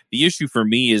branches. The issue for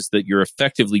me is that you're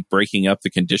effectively breaking up the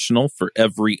conditional for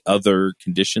every other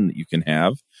condition that you can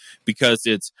have, because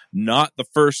it's not the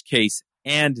first case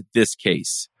and this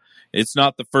case. It's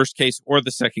not the first case or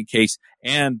the second case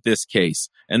and this case.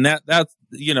 And that's,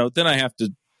 then I have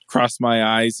to cross my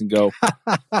eyes and go,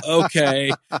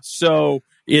 okay, so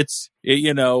it's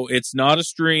not a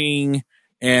string,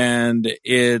 and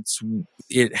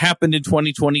it happened in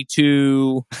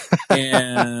 2022,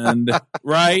 and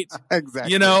right?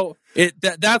 Exactly.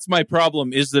 That's my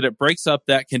problem, is that it breaks up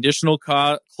that conditional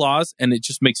clause, and it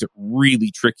just makes it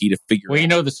really tricky to figure out.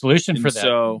 Well, the solution for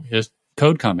that is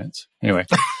code comments. Anyway.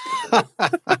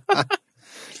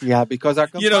 Yeah, because our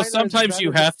compilers sometimes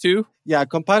you have to. Yeah,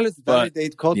 compilers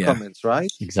validate code comments,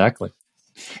 right? Exactly.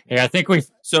 Hey, I think we've...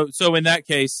 So in that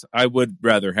case, I would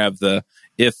rather have the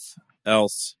if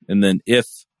else and then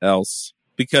if else,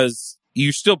 because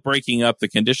you're still breaking up the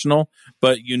conditional,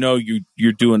 but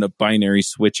you're doing a binary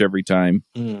switch every time.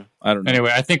 I don't know.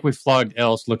 Anyway, I think we flogged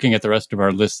else looking at the rest of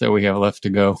our list that we have left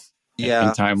to go.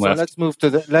 Yeah. Time so left.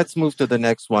 let's move to the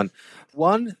next one.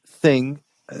 One thing.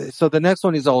 So the next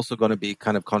one is also going to be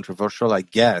kind of controversial, I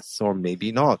guess, or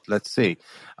maybe not. Let's see.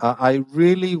 I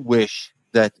really wish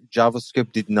that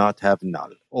JavaScript did not have null,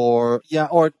 or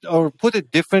put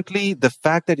it differently, the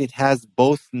fact that it has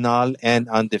both null and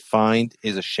undefined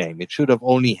is a shame. It should have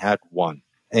only had one.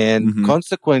 And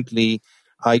consequently,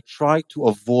 I try to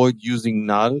avoid using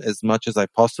null as much as I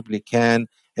possibly can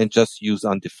and just use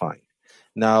undefined.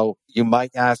 Now, you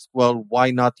might ask, well,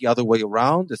 why not the other way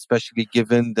around, especially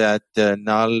given that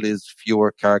null is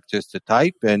fewer characters to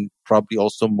type and probably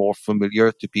also more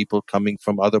familiar to people coming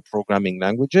from other programming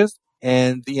languages?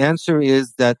 And the answer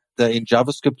is that in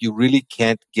JavaScript, you really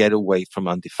can't get away from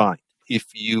undefined. If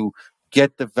you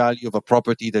get the value of a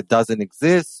property that doesn't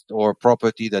exist, or a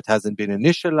property that hasn't been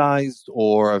initialized,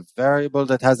 or a variable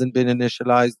that hasn't been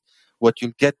initialized, what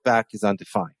you'll get back is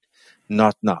undefined,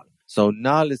 not null. So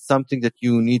null is something that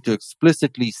you need to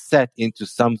explicitly set into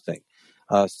something.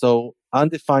 So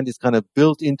undefined is kind of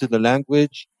built into the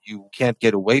language. You can't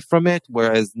get away from it,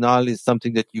 whereas null is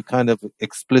something that you kind of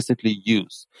explicitly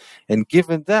use. And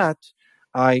given that,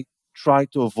 I try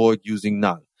to avoid using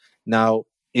null. Now,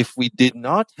 if we did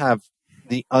not have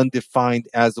the undefined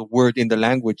as a word in the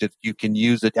language that you can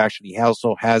use, it actually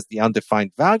also has the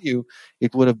undefined value,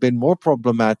 it would have been more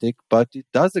problematic, but it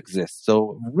does exist.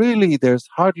 So really, there's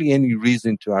hardly any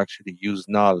reason to actually use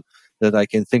null that I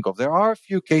can think of. There are a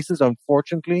few cases,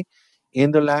 unfortunately,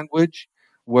 in the language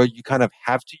where you kind of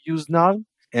have to use null,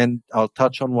 and I'll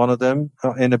touch on one of them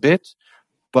in a bit.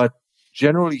 But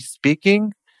generally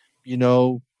speaking,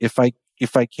 if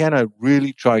I can, I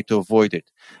really try to avoid it.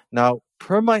 Now,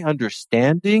 per my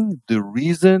understanding, the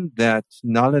reason that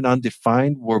null and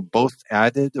undefined were both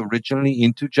added originally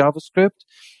into JavaScript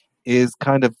is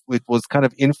it was kind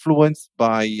of influenced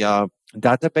by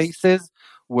databases,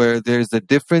 where there's a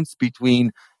difference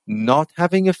between not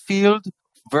having a field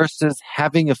versus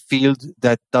having a field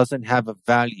that doesn't have a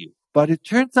value. But it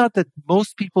turns out that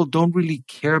most people don't really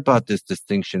care about this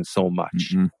distinction so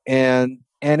much.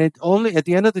 And it only, at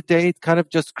the end of the day, it kind of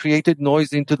just created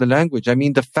noise into the language. I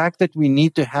mean, the fact that we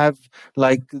need to have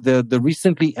like the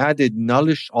recently added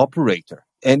nullish operator,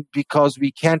 and because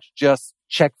we can't just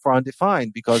check for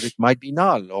undefined because it might be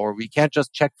null, or we can't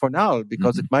just check for null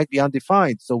because it might be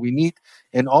undefined. So we need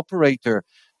an operator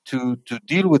to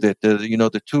deal with it,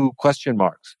 the two question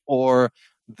marks, or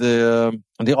the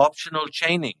optional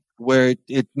chaining, where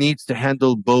it needs to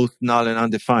handle both null and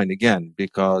undefined, again,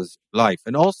 because life.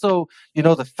 And also,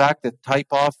 the fact that type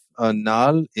of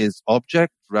null is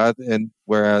object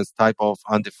whereas type of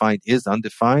undefined is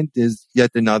undefined is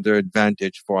yet another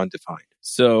advantage for undefined.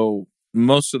 So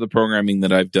most of the programming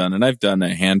that I've done, and I've done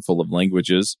a handful of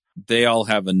languages, they all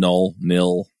have a null,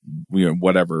 nil,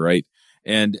 whatever, right?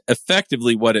 And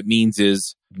effectively what it means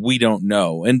is we don't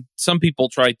know. And some people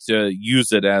try to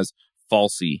use it as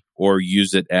falsy, or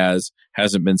use it as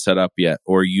hasn't been set up yet,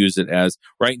 or use it as,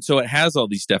 right? And so it has all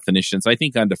these definitions. I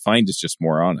think undefined is just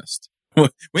more honest.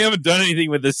 We haven't done anything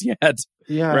with this yet.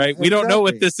 Yeah, right. We don't know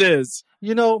what this is.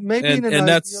 Maybe and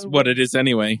that's what it is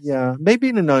anyway. Yeah, maybe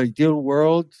in an ideal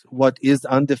world, what is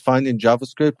undefined in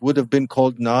JavaScript would have been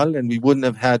called null, and we wouldn't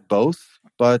have had both.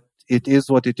 But it is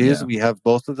what it is. Yeah. We have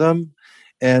both of them.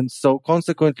 And so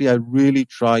consequently, I really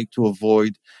try to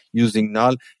avoid using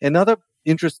null. Another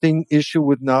interesting issue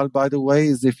with null, by the way,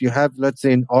 is if you have, let's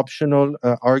say, an optional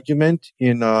argument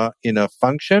in a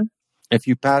function, if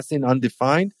you pass in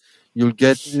undefined, you'll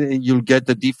get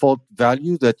the default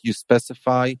value that you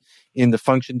specify in the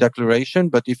function declaration.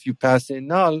 But if you pass in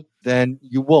null, then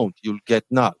you won't. You'll get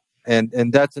null. And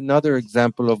that's another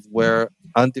example of where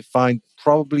undefined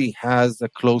probably has a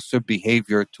closer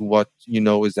behavior to what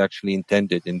is actually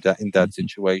intended in that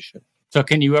situation. So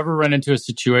can you ever run into a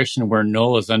situation where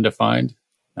null is undefined?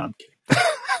 No, I'm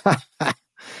kidding.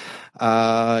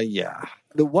 Yeah.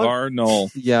 The one, var null.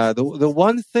 Yeah, the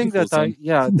one thing that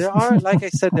there are, like I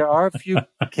said, there are a few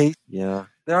cases. Yeah,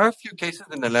 there are a few cases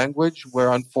in the language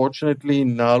where unfortunately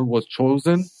null was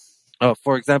chosen.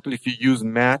 For example, if you use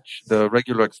match, the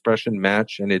regular expression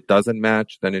match, and it doesn't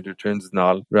match, then it returns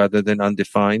null rather than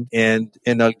undefined. And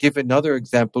I'll give another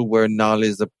example where null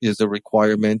is a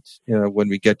requirement when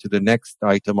we get to the next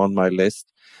item on my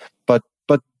list. But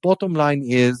bottom line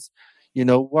is,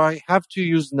 where I have to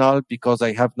use null because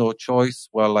I have no choice.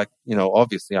 Well,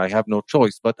 obviously I have no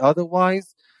choice, but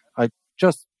otherwise I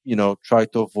just, try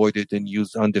to avoid it and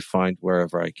use undefined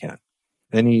wherever I can.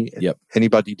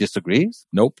 Anybody disagrees?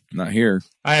 Nope, not here.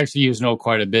 I actually use null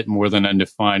quite a bit more than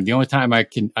undefined. The only time I've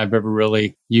ever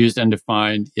really used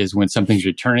undefined is when something's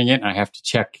returning it. I have to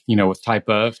check, with type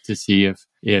of to see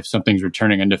if something's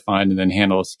returning undefined and then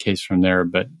handle a case from there.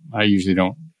 But I usually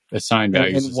don't assign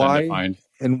values as undefined.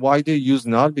 And why do you use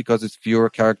null? Because it's fewer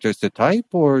characters to type,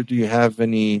 or do you have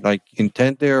any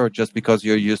intent there, or just because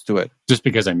you're used to it? Just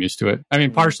because I'm used to it. I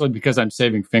mean, partially because I'm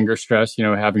saving finger stress,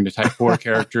 having to type 4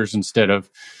 characters instead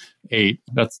of 8.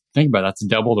 Think about it, that's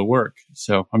double the work.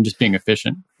 So I'm just being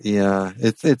efficient. Yeah,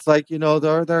 it's like, there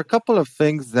are a couple of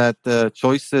things that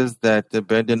choices that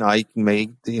Brendan Eich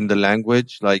made in the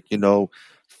language,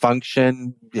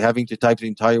 function, having to type the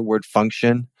entire word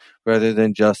function rather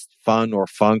than just fun or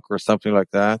funk or something like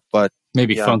that. But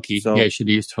maybe funky. You should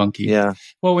have used funky. Yeah.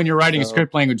 Well, when you're writing a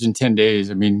script language in 10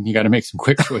 days, I mean, you got to make some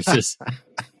quick choices.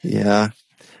 Yeah.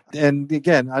 And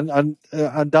again,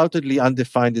 undoubtedly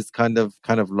undefined is kind of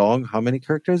long. How many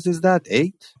characters is that?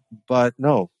 8? But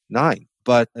no, 9.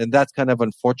 And that's kind of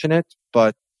unfortunate,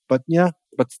 but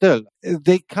still,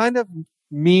 they kind of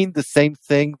mean the same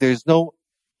thing. There's no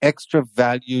extra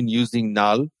value in using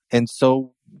null, and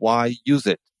so why use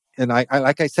it? And I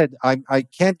like I said, I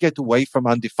can't get away from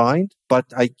undefined, but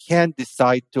I can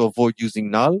decide to avoid using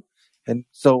null, and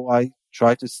so I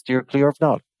try to steer clear of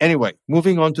null. Anyway,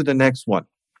 moving on to the next one.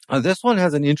 This one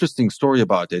has an interesting story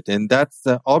about it, and that's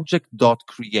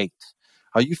object.create.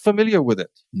 Are you familiar with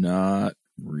it? Not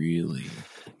really.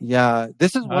 Yeah,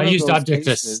 this is one I used object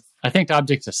cases. I think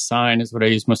object assign is what I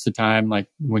use most of the time, like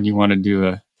when you want to do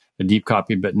a deep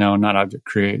copy, but no, not object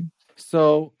create.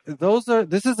 So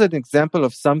this is an example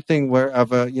of something where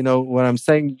when I'm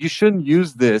saying you shouldn't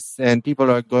use this, and people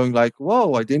are going like,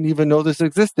 whoa, I didn't even know this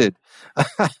existed.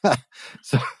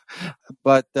 So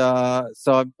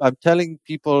I'm telling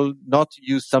people not to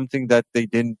use something that they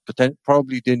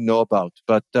probably didn't know about.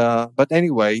 But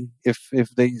anyway, if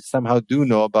they somehow do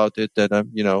know about it, that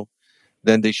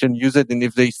then they shouldn't use it. And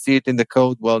if they see it in the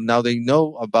code, well, now they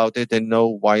know about it and know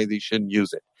why they shouldn't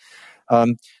use it.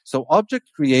 So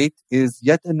object create is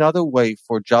yet another way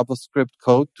for JavaScript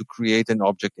code to create an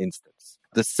object instance.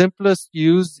 The simplest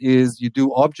use is you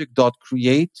do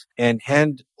object.create and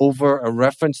hand over a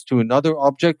reference to another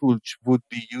object, which would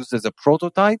be used as a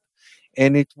prototype,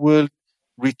 and it will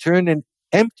return an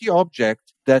empty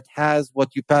object that has what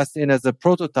you passed in as a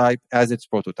prototype as its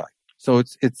prototype. So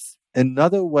it's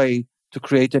another way to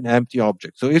create an empty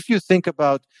object. So if you think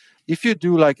about, if you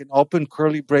do like an open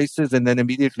curly braces and then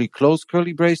immediately close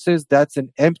curly braces, that's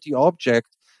an empty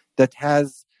object that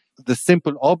has the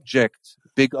simple object,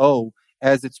 big O,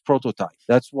 as its prototype.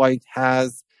 That's why it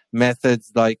has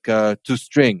methods like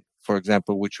toString, for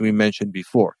example, which we mentioned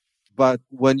before. But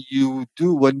when you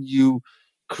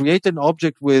create an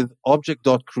object with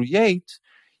object.create,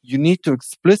 you need to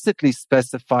explicitly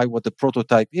specify what the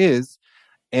prototype is,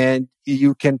 and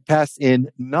you can pass in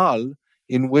null,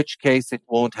 in which case it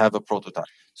won't have a prototype.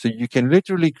 So you can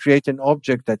literally create an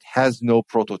object that has no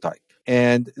prototype.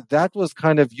 And that was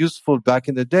kind of useful back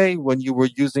in the day when you were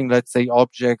using, let's say,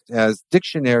 object as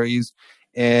dictionaries,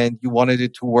 and you wanted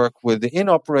it to work with the in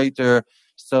operator.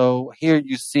 So here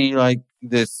you see like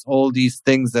all these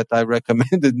things that I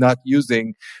recommended not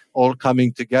using all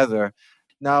coming together.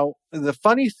 Now, the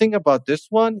funny thing about this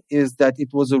one is that it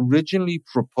was originally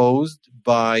proposed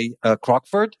by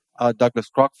Crockford, Douglas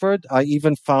Crockford. I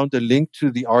even found a link to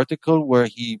the article where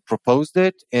he proposed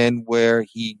it and where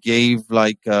he gave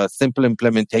like a simple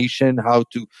implementation, how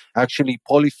to actually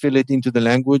polyfill it into the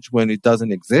language when it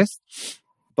doesn't exist.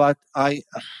 But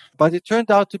it turned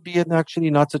out to be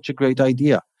actually not such a great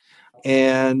idea.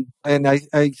 And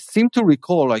I seem to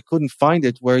recall, I couldn't find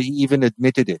it, where he even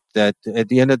admitted it, that at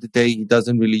the end of the day, he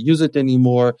doesn't really use it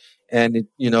anymore. And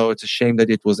it's a shame that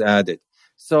it was added.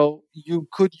 So you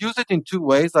could use it in two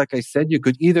ways. Like I said, you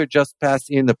could either just pass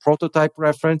in a prototype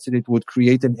reference and it would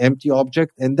create an empty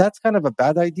object. And that's kind of a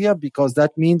bad idea, because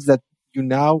that means that you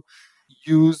now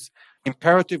use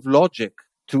imperative logic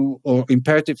or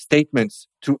imperative statements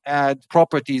to add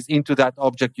properties into that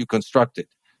object you constructed.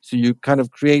 So you kind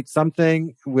of create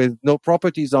something with no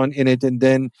properties in it, and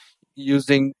then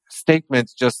using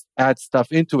statements just add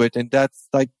stuff into it. And that's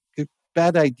like a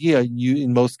bad idea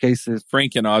in most cases.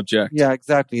 Franken object. Yeah,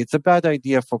 exactly. It's a bad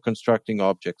idea for constructing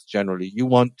objects generally. You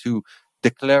want to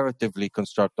declaratively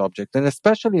construct objects, and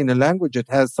especially in a language that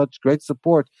has such great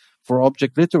support for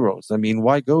object literals. I mean,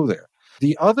 why go there?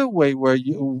 The other way where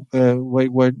you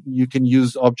can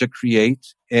use object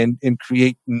create and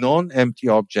create non-empty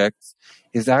objects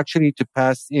is actually to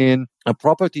pass in a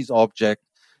properties object,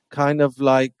 kind of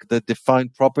like the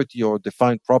defined property or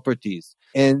defined properties.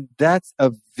 And that's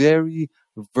a very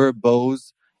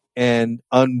verbose and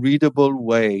unreadable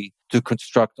way to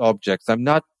construct objects. I'm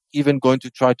not even going to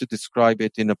try to describe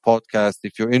it in a podcast.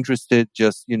 If you're interested,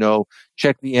 just,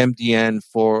 check the MDN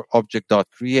for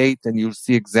object.create and you'll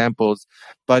see examples.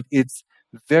 But it's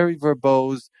very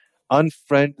verbose,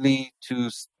 unfriendly to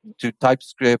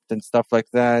TypeScript and stuff like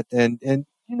that. And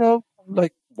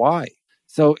like, why?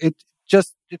 So it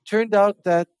turned out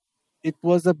that it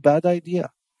was a bad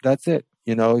idea. That's it.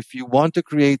 If you want to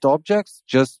create objects,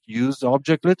 just use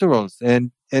object literals.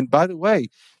 And by the way,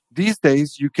 these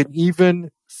days you can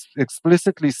even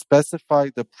explicitly specify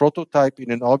the prototype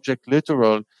in an object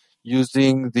literal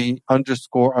using the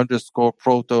 __proto___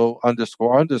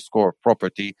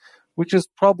 property, which is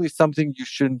probably something you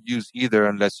shouldn't use either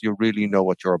unless you really know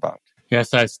what you're about.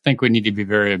 Yes, I think we need to be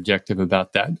very objective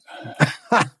about that.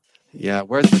 Yeah,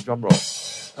 where's the drum roll?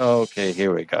 Okay,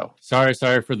 here we go. Sorry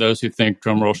for those who think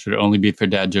drum roll should only be for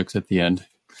dad jokes at the end.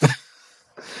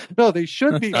 No, they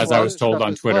should be. As I was told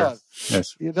on Twitter. Well.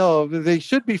 Yes. They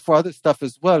should be for other stuff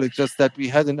as well. It's just that we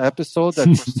had an episode that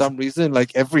for some reason,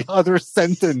 like every other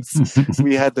sentence,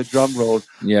 we had the drum roll.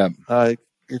 Yeah.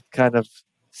 It kind of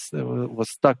was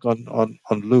stuck on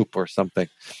loop or something.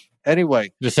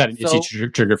 Anyway. Just had an itchy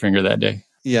trigger finger that day.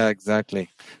 Yeah, exactly.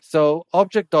 So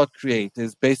object.create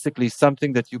is basically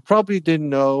something that you probably didn't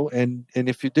know. And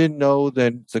if you didn't know,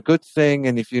 then it's a good thing.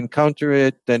 And if you encounter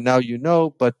it, then now you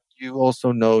know, but you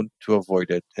also know to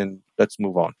avoid it. And let's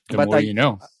move on. The more you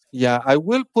know. Yeah, I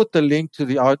will put the link to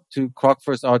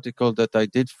Crockford's article that I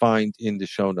did find in the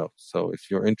show notes. So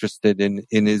if you're interested in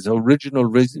his original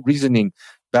reasoning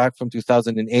back from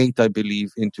 2008, I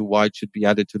believe, into why it should be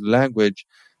added to the language,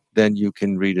 then you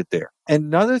can read it there.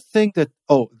 Another thing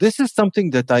this is something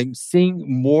that I'm seeing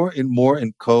more and more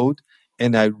in code,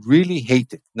 and I really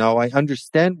hate it. Now, I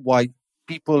understand why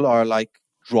people are like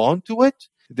drawn to it.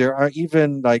 There are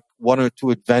even like one or two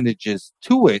advantages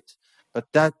to it, but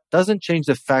that doesn't change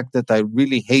the fact that I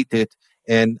really hate it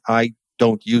and I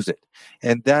don't use it.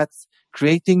 And that's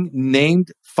creating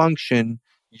named function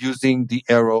using the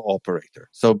arrow operator.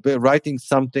 So writing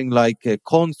something like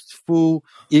const foo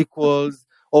equals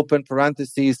open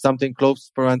parentheses, something close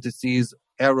parentheses,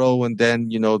 arrow, and then,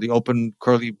 the open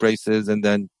curly braces, and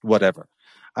then whatever.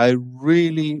 I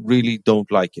really, really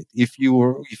don't like it. If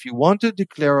you want to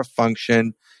declare a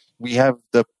function, we have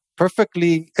the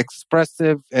perfectly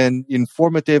expressive and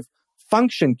informative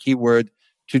function keyword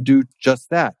to do just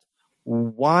that.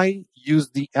 Why use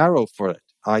the arrow for it?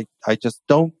 I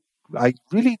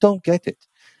really don't get it.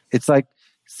 It's like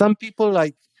some people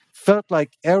felt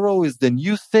like arrow is the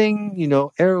new thing,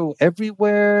 arrow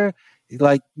everywhere.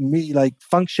 Like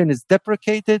function is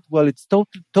deprecated. Well, it's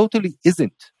totally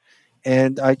isn't.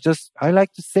 And I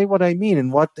like to say what I mean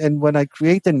and when I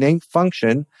create a named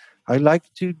function, I like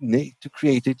to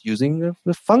create it using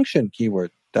the function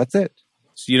keyword. That's it.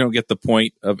 So you don't get the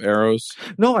point of arrows?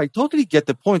 No, I totally get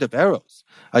the point of arrows.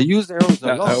 I use arrows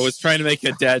a lot. I was trying to make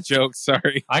a dad joke.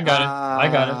 Sorry. I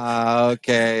got it.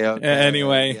 Okay.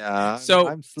 Anyway, yeah,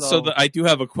 I do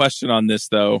have a question on this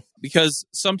though, because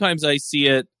sometimes I see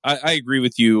it. I agree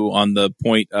with you on the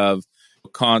point of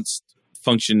const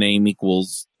function name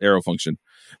equals arrow function.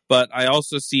 But I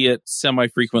also see it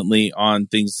semi-frequently on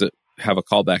things that have a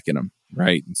callback in them,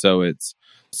 right? And so it's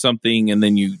something, and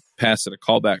then you pass it a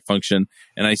callback function,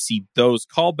 and I see those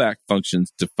callback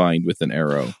functions defined with an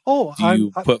arrow. Do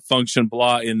you put function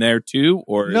blah in there too,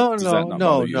 or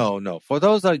no? For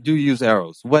those, I do use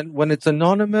arrows. When it's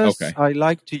anonymous, okay. I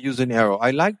like to use an arrow.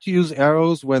 I like to use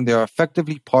arrows when they're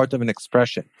effectively part of an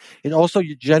expression. It also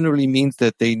generally means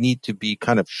that they need to be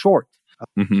kind of short.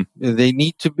 Mm-hmm. They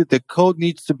need to be. The code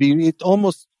needs to be. It's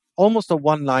almost a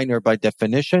one-liner by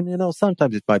definition.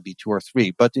 Sometimes it might be 2 or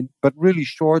 3, but really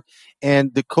short.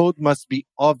 And the code must be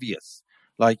obvious.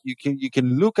 Like you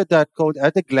can look at that code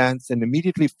at a glance and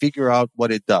immediately figure out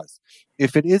what it does.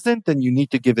 If it isn't, then you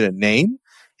need to give it a name.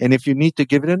 And if you need to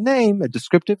give it a name, a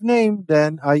descriptive name,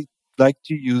 then I like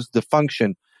to use the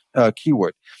function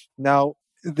keyword. Now,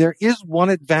 there is one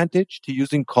advantage to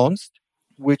using const,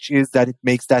 which is that it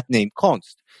makes that name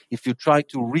const. If you try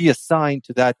to reassign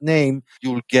to that name,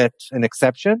 you'll get an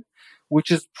exception, which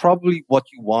is probably what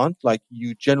you want. Like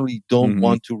you generally don't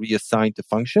want to reassign to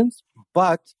functions,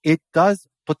 but it does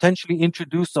potentially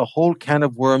introduce a whole can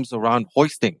of worms around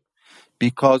hoisting.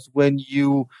 Because when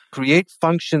you create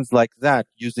functions like that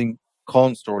using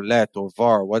const or let or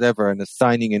var or whatever and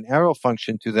assigning an arrow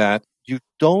function to that, you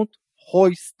don't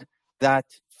hoist that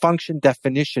function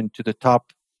definition to the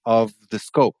top of the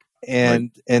scope.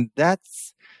 And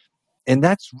that's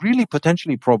really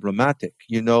potentially problematic.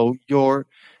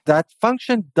 That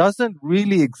function doesn't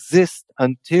really exist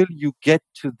until you get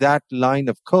to that line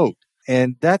of code.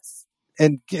 And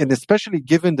especially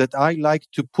given that I like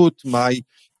to put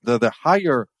the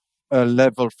higher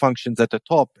level functions at the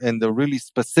top and the really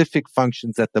specific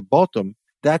functions at the bottom,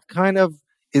 that kind of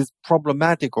is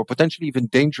problematic or potentially even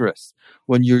dangerous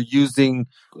when you're using,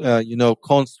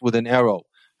 const with an arrow.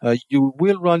 You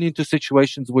will run into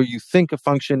situations where you think a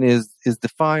function is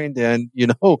defined and,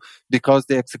 because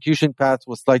the execution path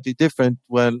was slightly different,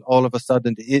 well, all of a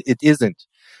sudden it isn't.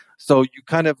 So you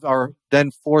kind of are then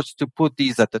forced to put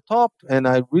these at the top. And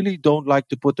I really don't like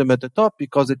to put them at the top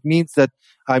because it means that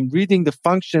I'm reading the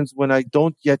functions when I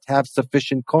don't yet have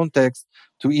sufficient context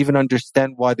to even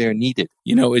understand why they're needed.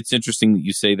 It's interesting that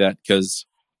you say that because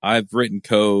I've written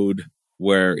code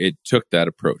where it took that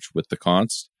approach with the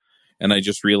const. And I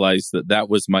just realized that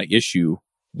was my issue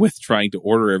with trying to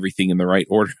order everything in the right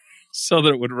order so that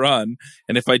it would run.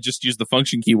 And if I just used the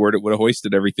function keyword, it would have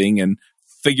hoisted everything and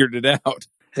figured it out.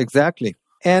 Exactly.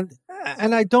 And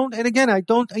I don't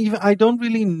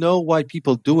really know why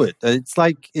people do it. It's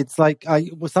like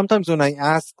sometimes when I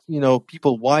ask,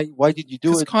 people, why did you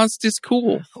do it? Const is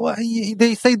cool. Well,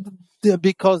 they say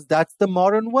because that's the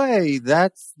modern way.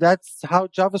 That's how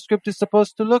JavaScript is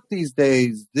supposed to look these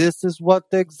days. This is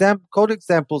what the code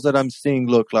examples that I'm seeing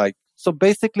look like. So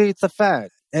basically it's a fad.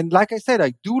 And like I said,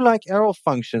 I do like arrow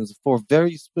functions for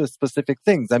very specific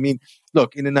things. I mean,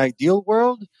 look, in an ideal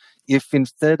world, if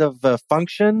instead of a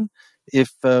function,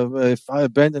 if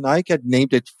Brendan Eich had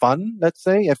named it fun, let's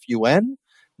say, F-U-N,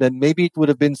 then maybe it would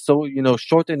have been so,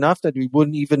 short enough that we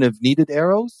wouldn't even have needed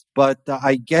arrows. But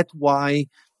I get why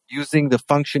using the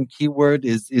function keyword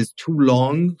is too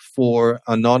long for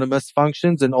anonymous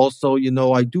functions. And also,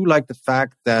 I do like the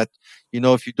fact that,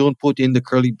 if you don't put in the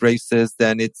curly braces,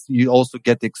 then you also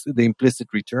get the implicit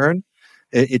return.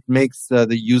 It makes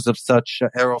the use of such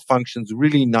arrow functions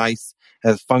really nice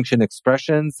as function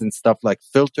expressions, and stuff like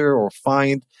filter or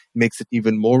find makes it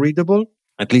even more readable,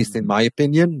 at least in my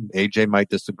opinion. AJ might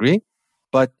disagree.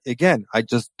 But again, I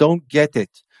just don't get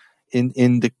it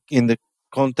in the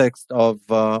context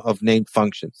of named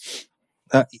functions.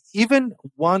 Even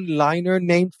one-liner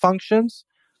named functions,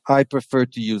 I prefer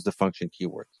to use the function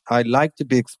keyword. I like to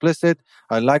be explicit.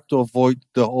 I like to avoid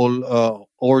the whole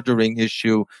ordering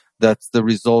issue that's the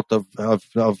result of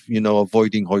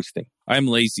avoiding hoisting. I'm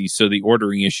lazy, so the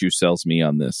ordering issue sells me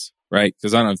on this, right?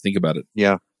 Because I don't have to think about it.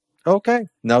 Yeah. Okay.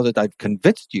 Now that I've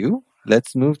convinced you,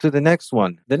 let's move to the next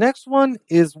one. The next one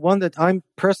is one that I'm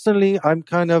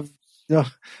kind of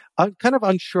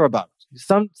unsure about.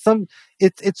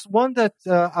 It's one that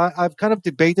I've kind of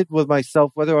debated with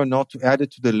myself whether or not to add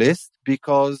it to the list,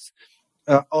 because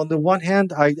on the one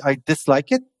hand, I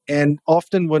dislike it. And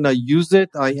often when I use it,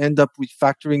 I end up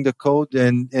refactoring the code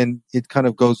and it kind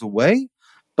of goes away.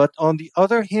 But on the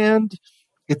other hand,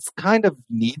 it's kind of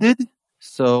needed.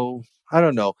 So I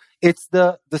don't know. It's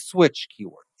the switch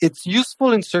keyword. It's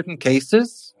useful in certain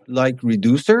cases, like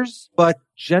reducers, but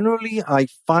generally I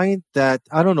find that,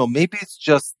 I don't know, maybe it's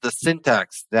just the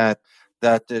syntax that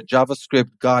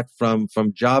JavaScript got from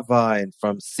Java and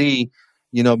from C.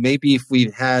 Maybe if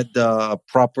we had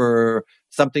proper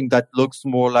something that looks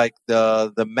more like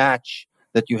the match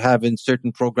that you have in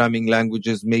certain programming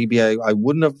languages, maybe I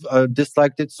wouldn't have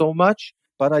disliked it so much.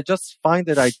 But I just find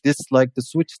that I dislike the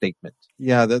switch statement.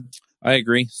 Yeah, I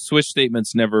agree. Switch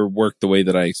statements never work the way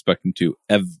that I expect them to,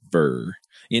 ever,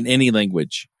 in any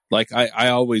language. Like, I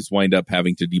always wind up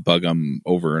having to debug them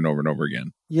over and over and over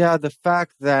again. Yeah, the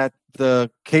fact that the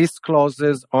case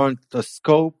clauses aren't the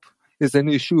scope is an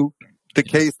issue. The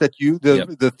case that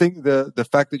the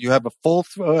fact that you have a fall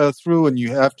through and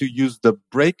you have to use the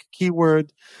break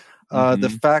keyword.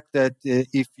 The fact that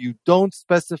if you don't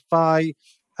specify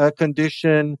a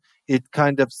condition, it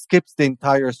kind of skips the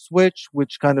entire switch,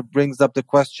 which kind of brings up the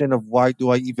question of why do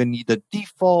I even need a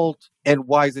default, and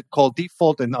why is it called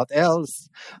default and not else,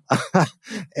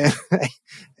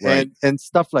 and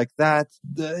stuff like that.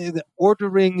 The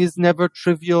ordering is never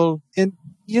trivial, and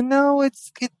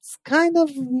it's kind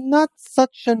of not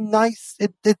such a nice.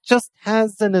 It just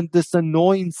has this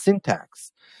annoying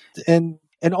syntax, and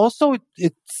also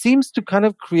it seems to kind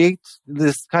of create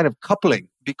this kind of coupling,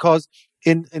 because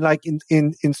in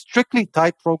strictly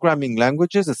typed programming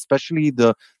languages, especially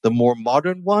the more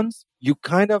modern ones, you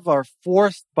kind of are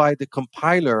forced by the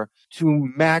compiler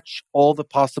to match all the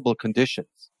possible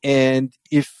conditions. And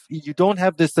if you don't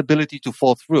have this ability to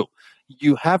fall through,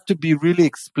 you have to be really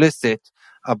explicit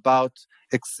about,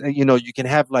 you can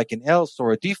have like an else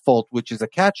or a default, which is a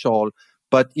catch-all.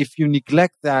 But if you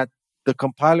neglect that, the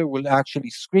compiler will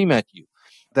actually scream at you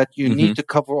that you need to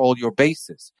cover all your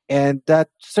bases. And that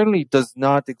certainly does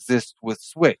not exist with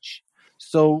Switch.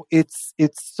 So it's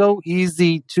so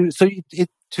easy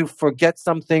to forget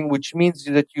something, which means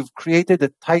that you've created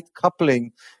a tight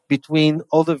coupling between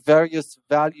all the various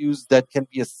values that can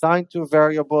be assigned to a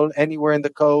variable anywhere in the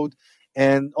code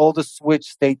and all the switch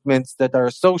statements that are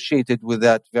associated with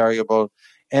that variable.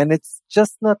 And it's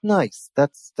just not nice.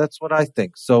 That's what I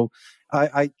think. So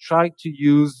I try to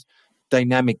use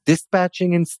dynamic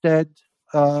dispatching instead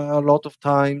a lot of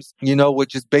times,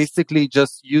 which is basically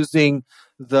just using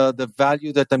the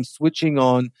value that I'm switching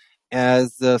on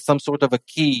as some sort of a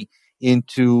key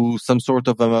into some sort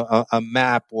of a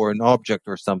map or an object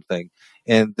or something,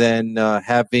 and then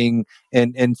having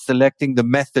and selecting the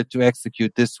method to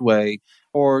execute this way,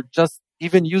 or just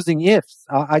even using ifs.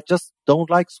 I just don't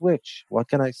like Switch. What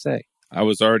can I say? I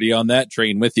was already on that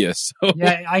train with you. So.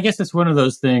 Yeah, I guess it's one of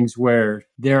those things where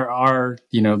there are,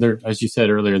 as you said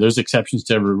earlier, there's exceptions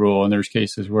to every rule, and there's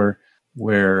cases where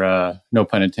no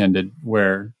pun intended,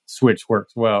 where Switch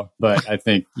works well. But I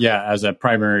think, as a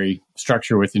primary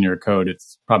structure within your code,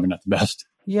 it's probably not the best.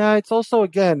 Yeah, it's also,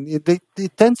 again,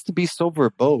 it tends to be so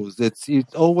verbose.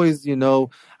 It's always,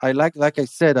 I like I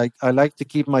said, I like to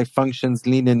keep my functions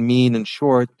lean and mean and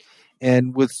short.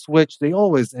 And with Switch, they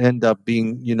always end up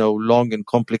being, long and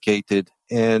complicated.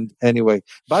 And anyway,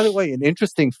 by the way, an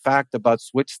interesting fact about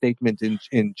switch statement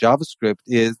in JavaScript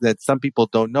is that some people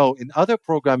don't know. In other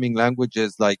programming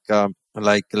languages, like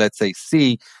let's say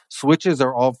C, switches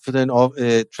are often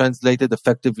translated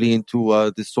effectively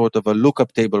into this sort of a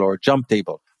lookup table or a jump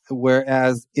table.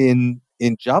 Whereas in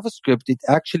JavaScript, it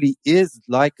actually is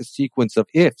like a sequence of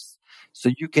ifs.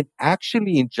 So you can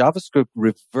actually in JavaScript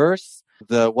reverse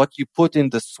what you put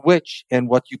in the switch and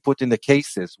what you put in the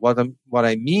cases. What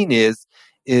I mean is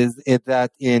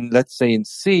that in, let's say in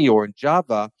C or in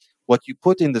Java, what you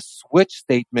put in the switch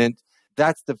statement,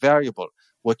 that's the variable.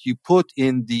 What you put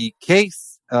in the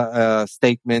case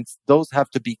statements, those have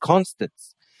to be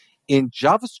constants. In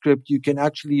JavaScript, you can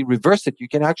actually reverse it. You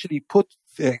can actually put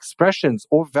expressions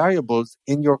or variables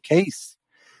in your case.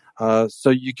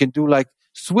 So you can do like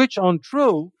switch on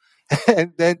true,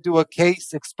 and then do a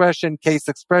case expression,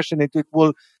 and it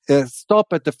will stop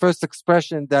at the first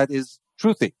expression that is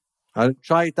truthy.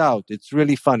 Try it out. It's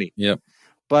really funny. Yep.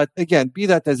 But again, be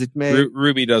that as it may.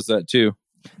 Ruby does that too,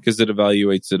 because it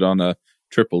evaluates it on a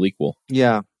triple equal.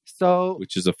 Yeah. So,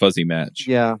 which is a fuzzy match.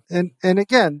 Yeah. And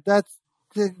again,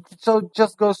 so it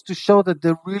just goes to show that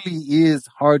there really is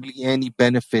hardly any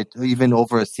benefit even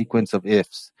over a sequence of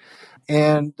ifs.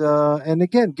 And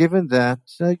again, given that,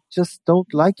 I just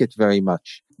don't like it very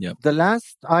much. Yep. The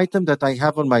last item that I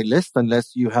have on my list,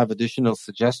 unless you have additional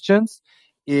suggestions,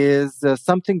 is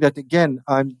something that, again,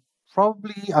 I'm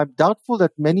doubtful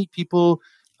that many people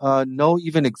know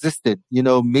even existed.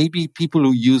 Maybe people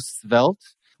who use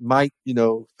Svelte might,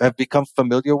 have become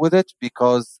familiar with it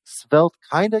because Svelte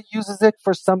kind of uses it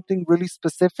for something really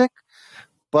specific.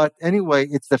 But anyway,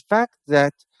 it's the fact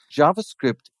that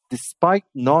JavaScript, despite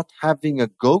not having a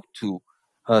go-to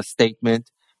statement,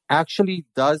 actually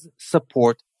does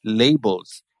support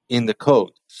labels in the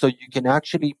code. So you can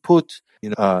actually put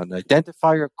an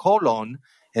identifier colon,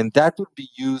 and that would be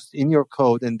used in your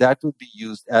code, and that would be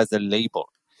used as a label.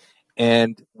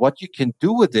 And what you can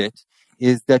do with it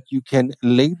is that you can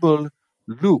label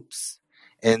loops,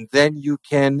 and then you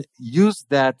can use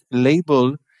that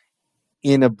label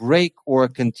in a break or a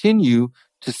continue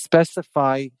to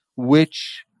specify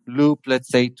which loop, let's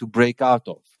say, to break out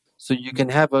of. So you can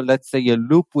have let's say, a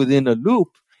loop within a loop.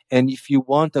 And if you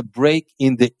want a break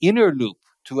in the inner loop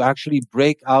to actually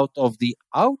break out of the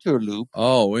outer loop,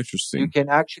 interesting. You can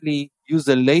actually use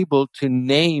a label to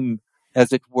name,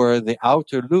 as it were, the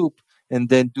outer loop, and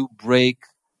then do break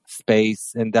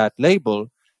space in that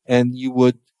label, and you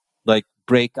would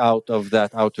break out of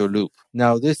that outer loop.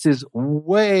 Now, this is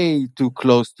way too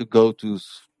close to go to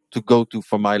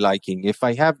for my liking. If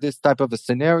I have this type of a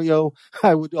scenario,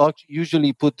 I would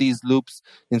usually put these loops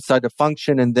inside a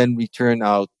function and then return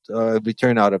out of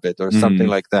it or something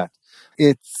like that.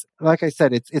 It's like I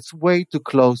said, it's way too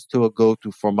close to a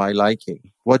go-to for my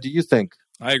liking. What do you think?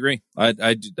 I agree. I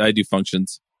do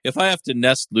functions. If I have to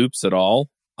nest loops at all,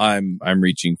 I'm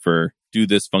reaching for do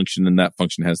this function and that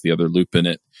function has the other loop in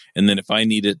it. And then if I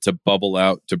need it to bubble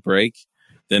out to break,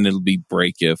 then it'll be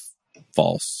break if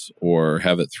false, or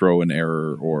have it throw an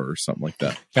error or something like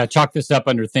that. Yeah, chalk this up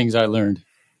under things I learned.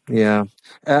 Yeah.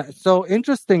 So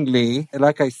interestingly,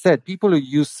 like I said, people who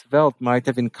use Svelte might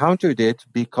have encountered it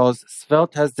because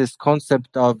Svelte has this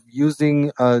concept of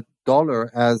using a dollar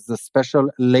as the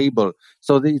special label.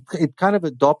 So it kind of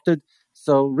adopted.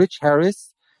 So Rich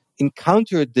Harris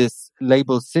encountered this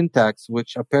label syntax,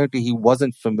 which apparently he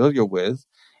wasn't familiar with,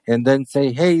 and then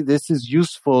say, hey, this is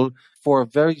useful for a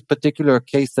very particular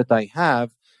case that I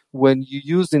have. When you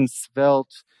use in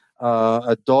Svelte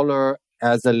a dollar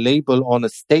as a label on a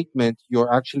statement,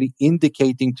 you're actually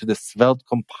indicating to the Svelte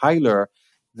compiler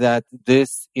that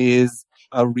this is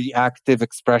a reactive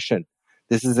expression.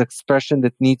 This is an expression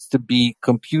that needs to be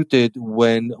computed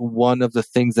when one of the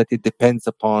things that it depends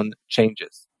upon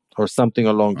changes, or something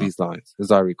along these lines,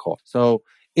 as I recall. So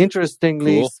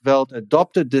interestingly, cool. Svelte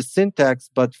adopted this syntax,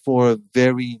 but for a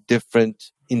very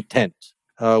different intent,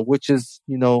 which is,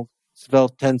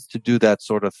 Svelte tends to do that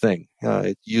sort of thing.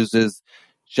 It uses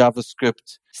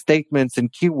JavaScript statements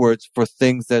and keywords for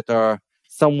things that are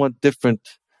somewhat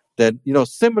different, that,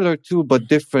 similar to, but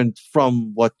different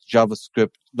from what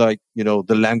JavaScript, the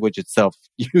language itself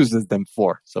uses them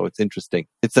for. So it's interesting.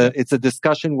 It's a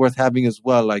discussion worth having as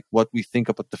well, like what we think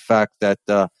about the fact that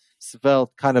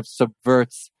Svelte kind of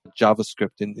subverts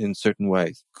JavaScript in certain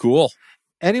ways. Cool.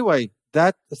 Anyway,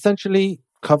 that essentially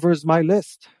covers my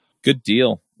list. Good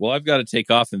deal. Well, I've got to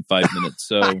take off in 5 minutes,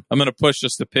 so I'm going to push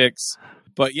us to picks.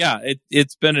 But yeah,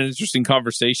 it's been an interesting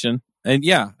conversation. And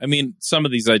yeah, I mean, some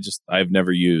of these I've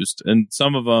never used. And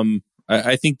some of them,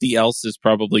 I think the else is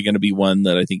probably going to be one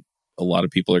that I think a lot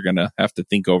of people are going to have to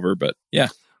think over. But yeah.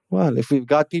 Well, if we've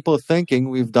got people thinking,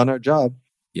 we've done our job.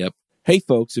 Yep. Hey,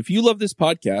 folks, if you love this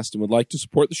podcast and would like to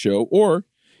support the show, or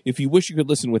if you wish you could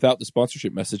listen without the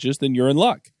sponsorship messages, then you're in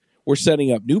luck. We're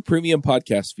setting up new premium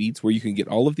podcast feeds where you can get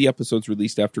all of the episodes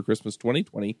released after Christmas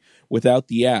 2020 without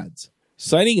the ads.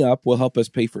 Signing up will help us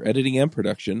pay for editing and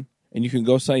production, and you can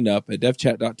go sign up at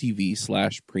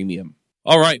devchat.tv/premium.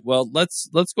 All right, well, let's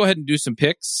go ahead and do some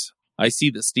picks. I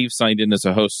see that Steve signed in as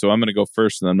a host, so I'm going to go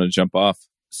first, and I'm going to jump off.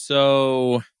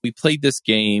 So we played this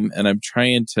game, and I'm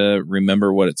trying to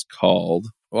remember what it's called.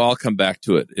 Well, I'll come back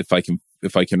to it if I can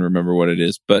remember what it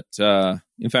is. But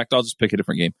in fact, I'll just pick a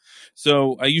different game.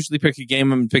 So I usually pick a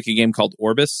game. I'm going to pick a game called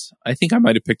Orbis. I think I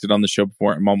might have picked it on the show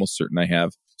before. I'm almost certain I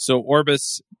have. So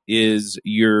Orbis is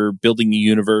you're building a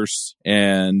universe,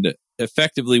 and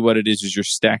effectively what it is you're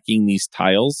stacking these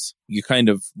tiles. You kind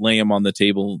of lay them on the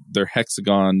table. They're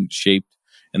hexagon shaped,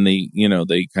 and they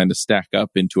kind of stack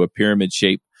up into a pyramid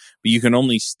shape. But you can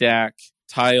only stack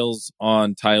tiles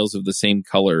on tiles of the same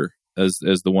color as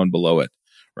the one below it,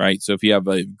 right? So if you have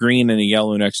a green and a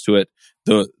yellow next to it,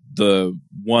 the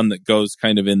one that goes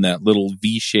kind of in that little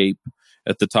V shape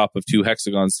at the top of two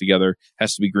hexagons together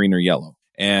has to be green or yellow.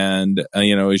 And,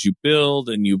 as you build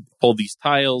and you pull these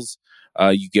tiles,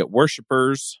 you get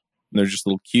worshipers. And they're just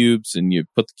little cubes, and you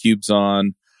put the cubes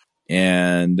on,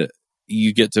 and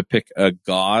you get to pick a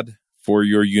god for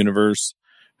your universe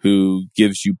who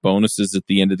gives you bonuses at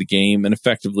the end of the game. And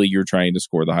effectively, you're trying to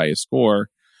score the highest score.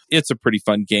 It's a pretty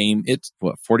fun game. It's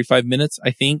 45 minutes, I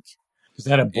think. Is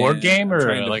that a board game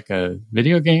or like a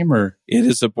video game? Or it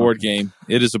is a board game.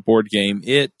 It is a board game.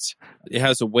 It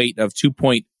has a weight of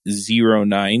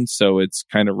 2.09, so it's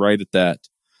kind of right at that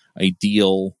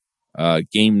ideal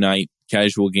game night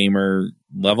casual gamer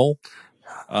level.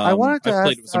 I wanted to played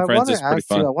ask. it with some friends. It's pretty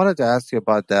fun. I wanted to ask you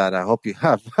about that. I hope you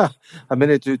have a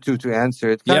minute to answer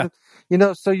it.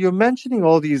 So you're mentioning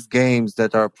all these games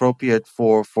that are appropriate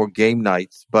for game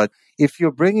nights, but if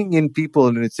you're bringing in people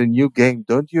and it's a new game,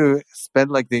 don't you spend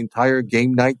like the entire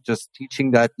game night just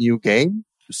teaching that new game?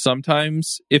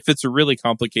 Sometimes, if it's a really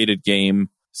complicated game,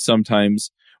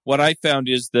 sometimes what I found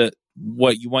is that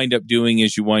what you wind up doing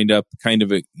is you wind up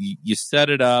you set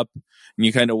it up and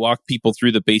you kind of walk people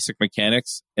through the basic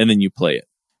mechanics and then you play it.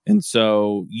 And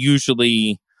so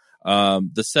usually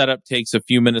the setup takes a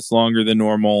few minutes longer than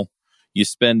normal. You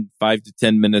spend 5 to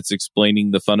 10 minutes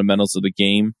explaining the fundamentals of the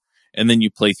game and then you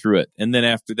play through it. And then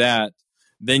after that,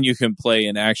 then you can play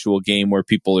an actual game where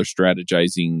people are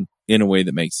strategizing in a way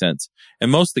that makes sense.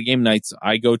 And most of the game nights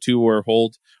I go to or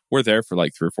hold, we're there for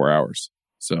like 3 or 4 hours.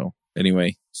 So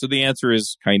anyway, so the answer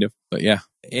is kind of, but yeah.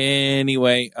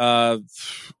 Anyway,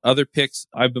 other picks.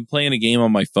 I've been playing a game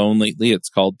on my phone lately. It's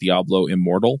called Diablo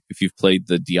Immortal. If you've played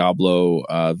the Diablo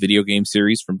video game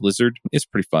series from Blizzard, it's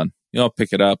pretty fun. I'll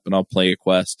pick it up and I'll play a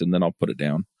quest and then I'll put it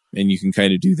down. And you can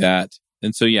kind of do that.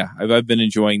 And so, yeah, I've been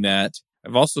enjoying that.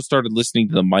 I've also started listening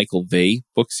to the Michael Vey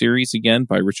book series again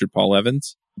by Richard Paul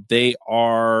Evans.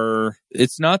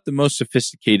 It's not the most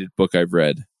sophisticated book I've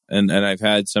read. And I've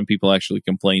had some people actually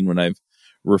complain when I've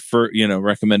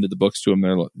recommended the books to them.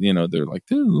 They're like,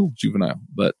 they're a little juvenile,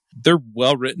 but they're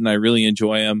well written. I really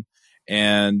enjoy them.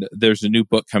 And there's a new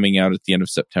book coming out at the end of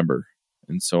September.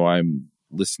 And so I'm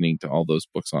listening to all those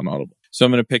books on Audible. So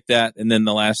I'm going to pick that. And then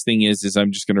the last thing is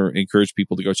I'm just going to encourage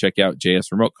people to go check out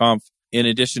JS Remote Conf. In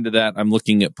addition to that, I'm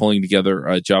looking at pulling together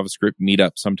a JavaScript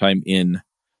meetup sometime in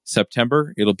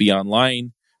September. It'll be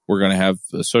online. We're going to have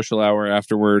a social hour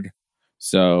afterward.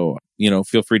 So,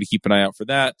 feel free to keep an eye out for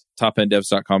that.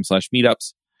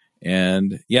 topenddevs.com/meetups.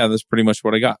 And yeah, that's pretty much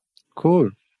what I got.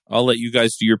 Cool. I'll let you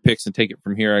guys do your picks and take it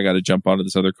from here. I got to jump onto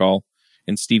this other call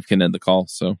and Steve can end the call.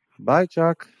 So bye,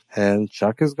 Chuck. And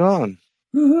Chuck is gone.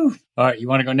 Woo-hoo. All right. You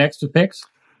want to go next with picks?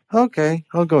 Okay,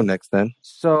 I'll go next then.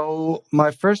 So my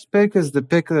first pick is the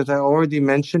pick that I already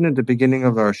mentioned at the beginning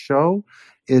of our show.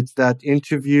 It's that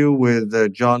interview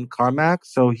with John Carmack.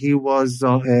 So he was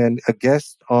a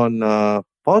guest on a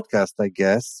podcast, I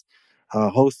guess,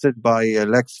 hosted by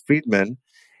Lex Friedman.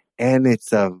 And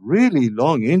it's a really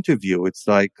long interview. It's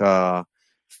like a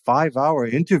 5-hour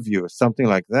interview or something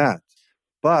like that.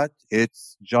 But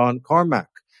it's John Carmack.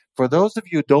 For those of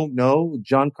you who don't know,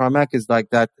 John Carmack is like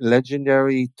that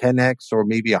legendary 10x or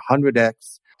maybe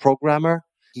 100x programmer.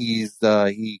 He's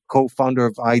he co-founder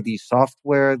of ID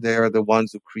Software. They're the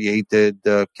ones who created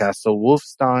Castle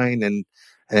Wolfenstein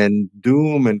and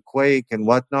Doom and Quake and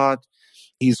whatnot.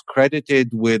 He's credited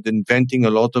with inventing a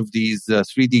lot of these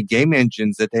 3D game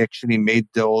engines that actually made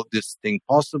all this thing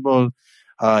possible.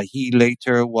 He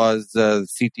later was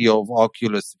CTO of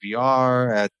Oculus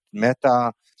VR at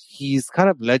Meta. He's kind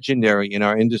of legendary in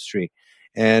our industry.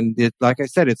 And like I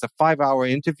said, it's a 5-hour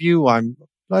interview. I'm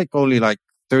only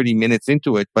 30 minutes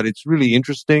into it, but it's really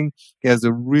interesting. He has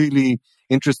a really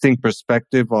interesting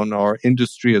perspective on our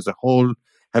industry as a whole,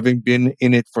 having been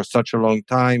in it for such a long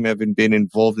time, having been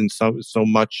involved in so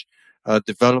much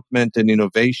development and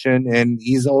innovation. And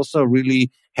he's also a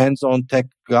really hands-on tech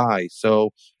guy.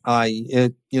 So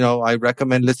I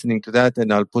recommend listening to that,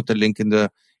 and I'll put the link in the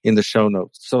show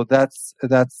notes. So that's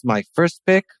my first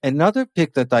pick. Another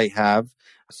pick that I have.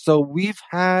 So we've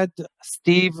had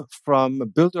Steve from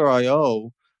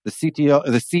Builder.io, the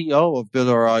CEO of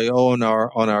Builder.io on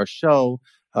our show,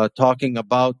 talking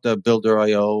about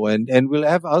Builder.io, and we'll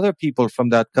have other people from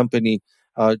that company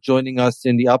joining us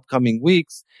in the upcoming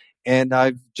weeks. And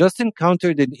I've just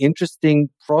encountered an interesting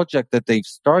project that they've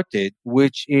started,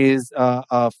 which is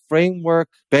a framework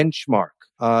benchmark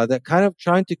that kind of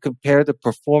trying to compare the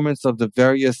performance of the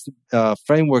various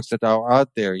frameworks that are out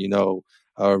there,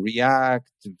 React,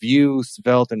 Vue,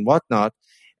 Svelte, and whatnot.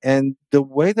 And the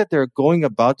way that they're going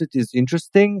about it is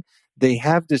interesting. They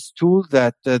have this tool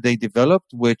that they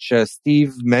developed, which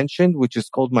Steve mentioned, which is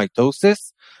called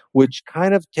mitosis, which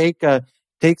kind of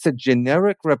takes a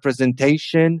generic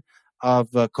representation of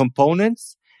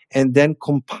components and then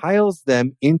compiles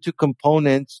them into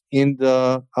components in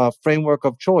the framework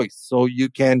of choice. So you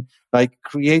can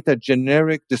create a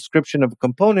generic description of a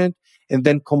component and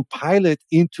then compile it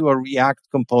into a React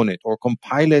component or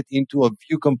compile it into a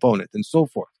Vue component and so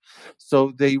forth.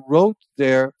 So they wrote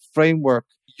their framework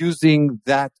using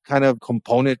that kind of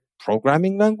component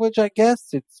programming language, I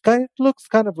guess. It looks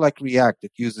kind of like React.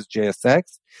 It uses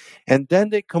JSX. And then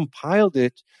they compiled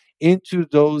it into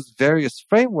those various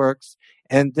frameworks,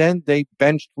 and then they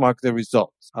benchmark the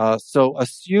results. So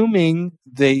assuming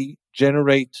they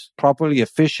generate properly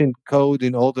efficient code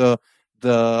in all the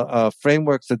the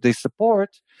frameworks that they support,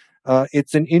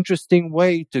 it's an interesting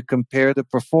way to compare the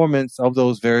performance of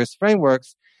those various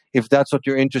frameworks if that's what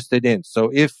you're interested in. So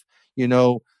if,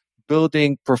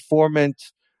 building performant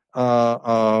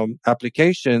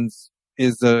applications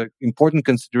is an important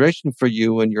consideration for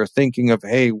you and you're thinking of,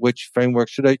 hey, which framework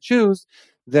should I choose?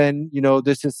 Then,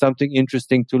 this is something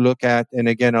interesting to look at. And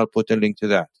again, I'll put a link to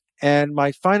that. And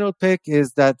my final pick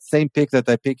is that same pick that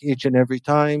I pick each and every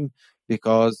time,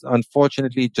 because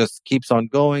unfortunately it just keeps on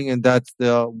going, and that's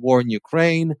the war in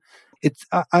Ukraine.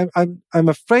 I'm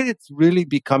afraid it's really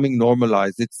becoming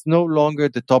normalized. It's no longer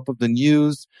the top of the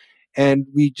news, and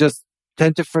we just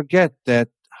tend to forget that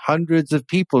hundreds of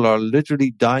people are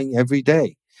literally dying every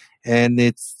day, and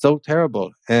it's so terrible.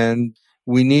 And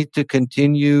we need to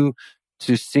continue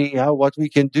to see what we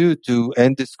can do to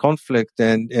end this conflict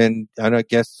and I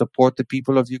guess support the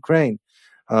people of Ukraine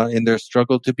in their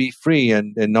struggle to be free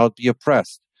and not be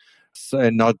oppressed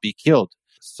and not be killed.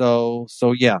 So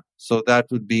that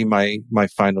would be my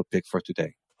final pick for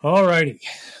today. All righty.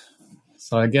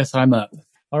 So I guess I'm up.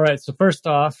 All right. So first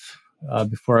off,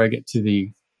 before I get to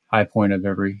the high point of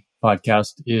every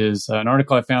podcast, is an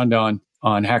article I found on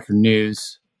Hacker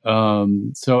News.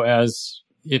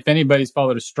 If anybody's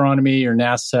followed astronomy or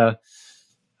NASA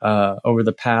over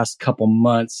the past couple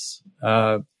months,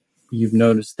 you've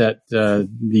noticed that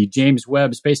the James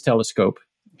Webb Space Telescope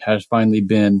has finally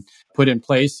been put in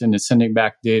place and is sending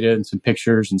back data and some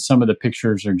pictures. And some of the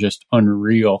pictures are just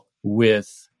unreal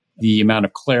with the amount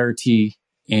of clarity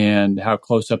and how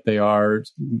close up they are.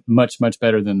 Much, much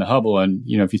better than the Hubble. And,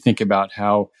 if you think about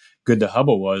how good the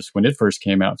Hubble was when it first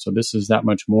came out. So this is that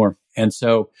much more. And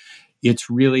so it's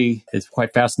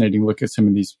quite fascinating to look at some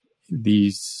of these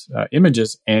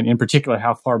images, and in particular,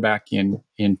 how far back in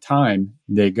time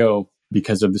they go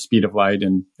because of the speed of light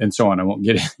and so on. I won't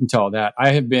get into all that.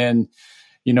 I have been,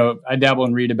 I dabble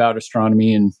and read about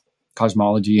astronomy and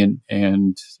cosmology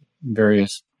and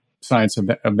various science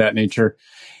of that nature.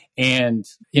 And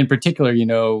in particular,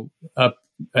 up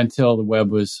until the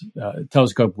Webb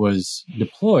telescope was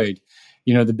deployed,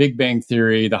 the Big Bang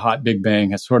theory, the hot Big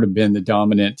Bang, has sort of been the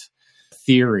dominant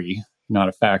theory, not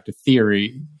a fact, a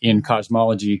theory in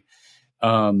cosmology,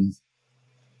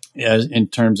 as in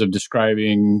terms of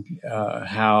describing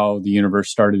how the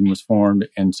universe started and was formed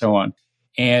and so on.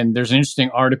 And there's an interesting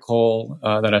article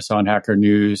that I saw in Hacker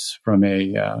News from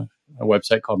a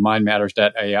website called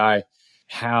mindmatters.ai,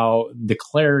 how the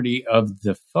clarity of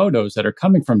the photos that are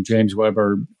coming from James Webb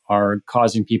are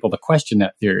causing people to question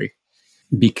that theory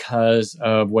because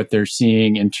of what they're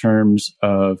seeing in terms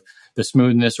of the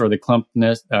smoothness or the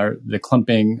clumpness or the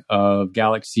clumping of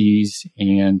galaxies,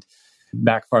 and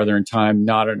back farther in time,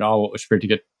 not at all what was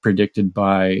predicted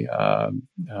by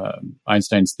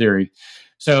Einstein's theory.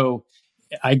 So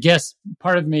I guess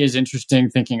part of me is interesting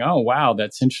thinking, oh, wow,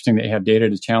 that's interesting that you have data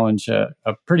to challenge a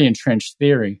pretty entrenched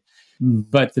theory.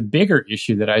 But the bigger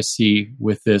issue that I see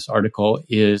with this article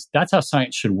is that's how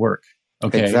science should work.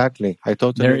 Okay. Exactly. I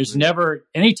totally There is never,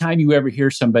 anytime you ever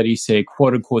hear somebody say,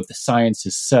 quote unquote, the science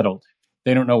is settled,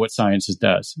 they don't know what science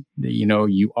does.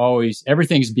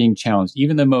 Everything is being challenged.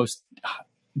 Even the most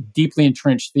deeply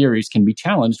entrenched theories can be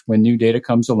challenged when new data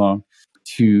comes along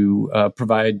to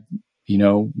provide,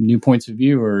 new points of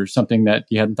view or something that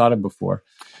you hadn't thought of before.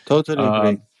 Totally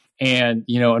agree. And,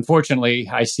 unfortunately,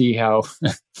 I see how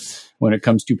when it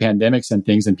comes to pandemics and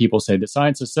things, and people say the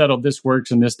science is settled, this works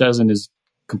and this doesn't, is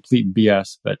complete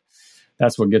BS. But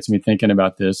that's what gets me thinking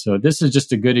about this. So this is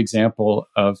just a good example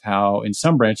of how in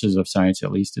some branches of science,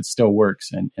 at least, it still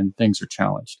works and things are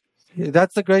challenged.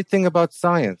 That's the great thing about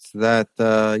science, that,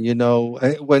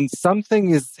 when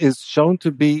something is shown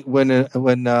to be, when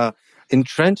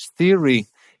entrenched theory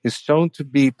is shown to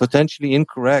be potentially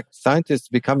incorrect, scientists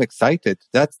become excited.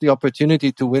 That's the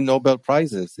opportunity to win Nobel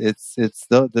Prizes. It's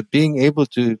the being able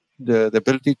to, the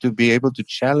ability to be able to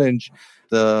challenge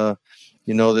the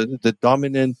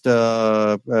dominant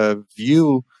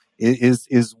view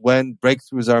is when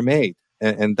breakthroughs are made,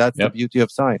 and that's the beauty of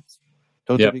science.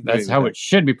 Totally that's how it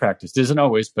should be practiced. Isn't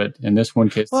always, but in this one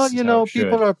case, well,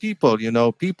 people are people.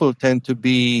 People tend to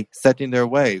be set in their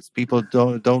ways. People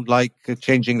don't like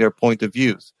changing their point of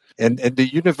views, and the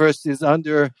universe is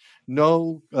under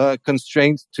no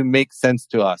constraints to make sense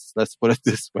to us. Let's put it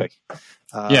this way.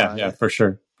 For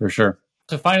sure.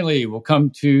 So finally, we'll come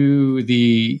to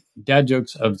the dad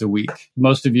jokes of the week.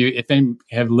 Most of you, if they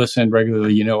have listened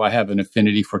regularly, I have an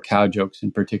affinity for cow jokes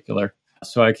in particular.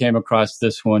 So I came across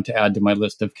this one to add to my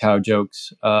list of cow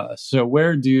jokes.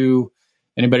 So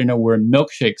anybody know where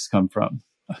milkshakes come from?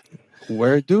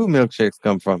 Where do milkshakes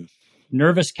come from?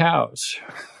 Nervous cows.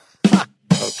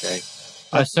 Okay.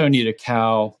 I so need a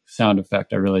cow sound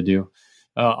effect. I really do.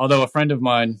 Although a friend of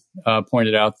mine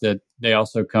pointed out that they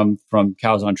also come from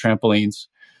cows on trampolines.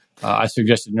 I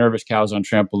suggested nervous cows on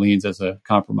trampolines as a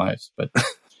compromise, but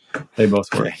they both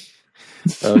work.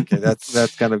 Okay,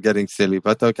 that's kind of getting silly,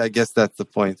 but okay, I guess that's the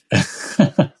point.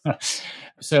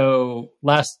 So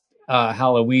last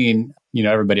Halloween,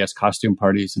 everybody has costume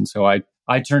parties, and so I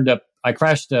turned up. I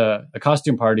crashed a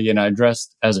costume party, and I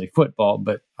dressed as a football,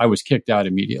 but I was kicked out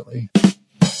immediately.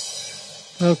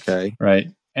 Okay, right.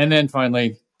 And then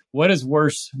finally, what is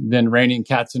worse than raining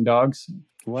cats and dogs?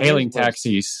 Hailing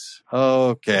taxis.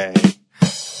 Okay.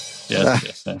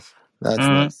 Yes. That's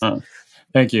nice.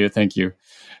 Thank you.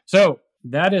 So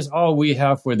that is all we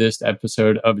have for this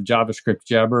episode of JavaScript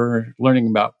Jabber, learning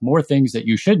about more things that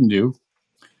you shouldn't do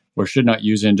or should not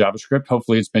use in JavaScript.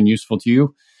 Hopefully it's been useful to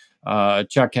you.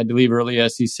 Chuck had to leave early,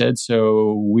 as he said,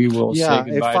 so we will say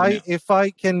goodbye. If I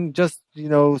can just,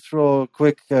 throw a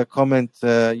quick comment,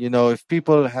 if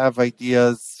people have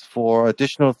ideas for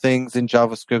additional things in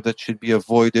JavaScript that should be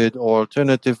avoided, or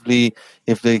alternatively,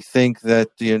 if they think that,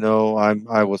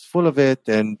 I was full of it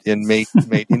and made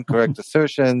incorrect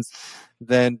assertions,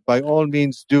 then by all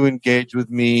means do engage with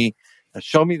me.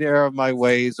 Show me the error of my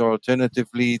ways, or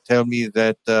alternatively, tell me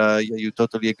that you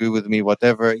totally agree with me,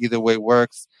 whatever. Either way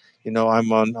works.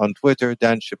 I'm on Twitter,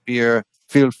 Dan Shapir.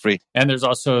 Feel free. And there's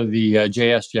also the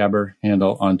JS Jabber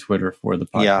handle on Twitter for the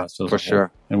podcast. Yeah, for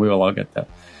sure. And we will all get that.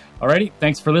 Alrighty,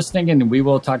 thanks for listening, and we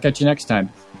will talk at you next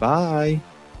time. Bye.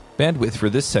 Bandwidth for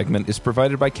this segment is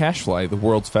provided by CacheFly, the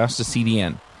world's fastest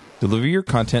CDN. Deliver your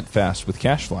content fast with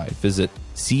CacheFly. Visit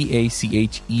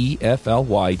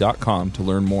CACHEFLY.com to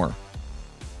learn more.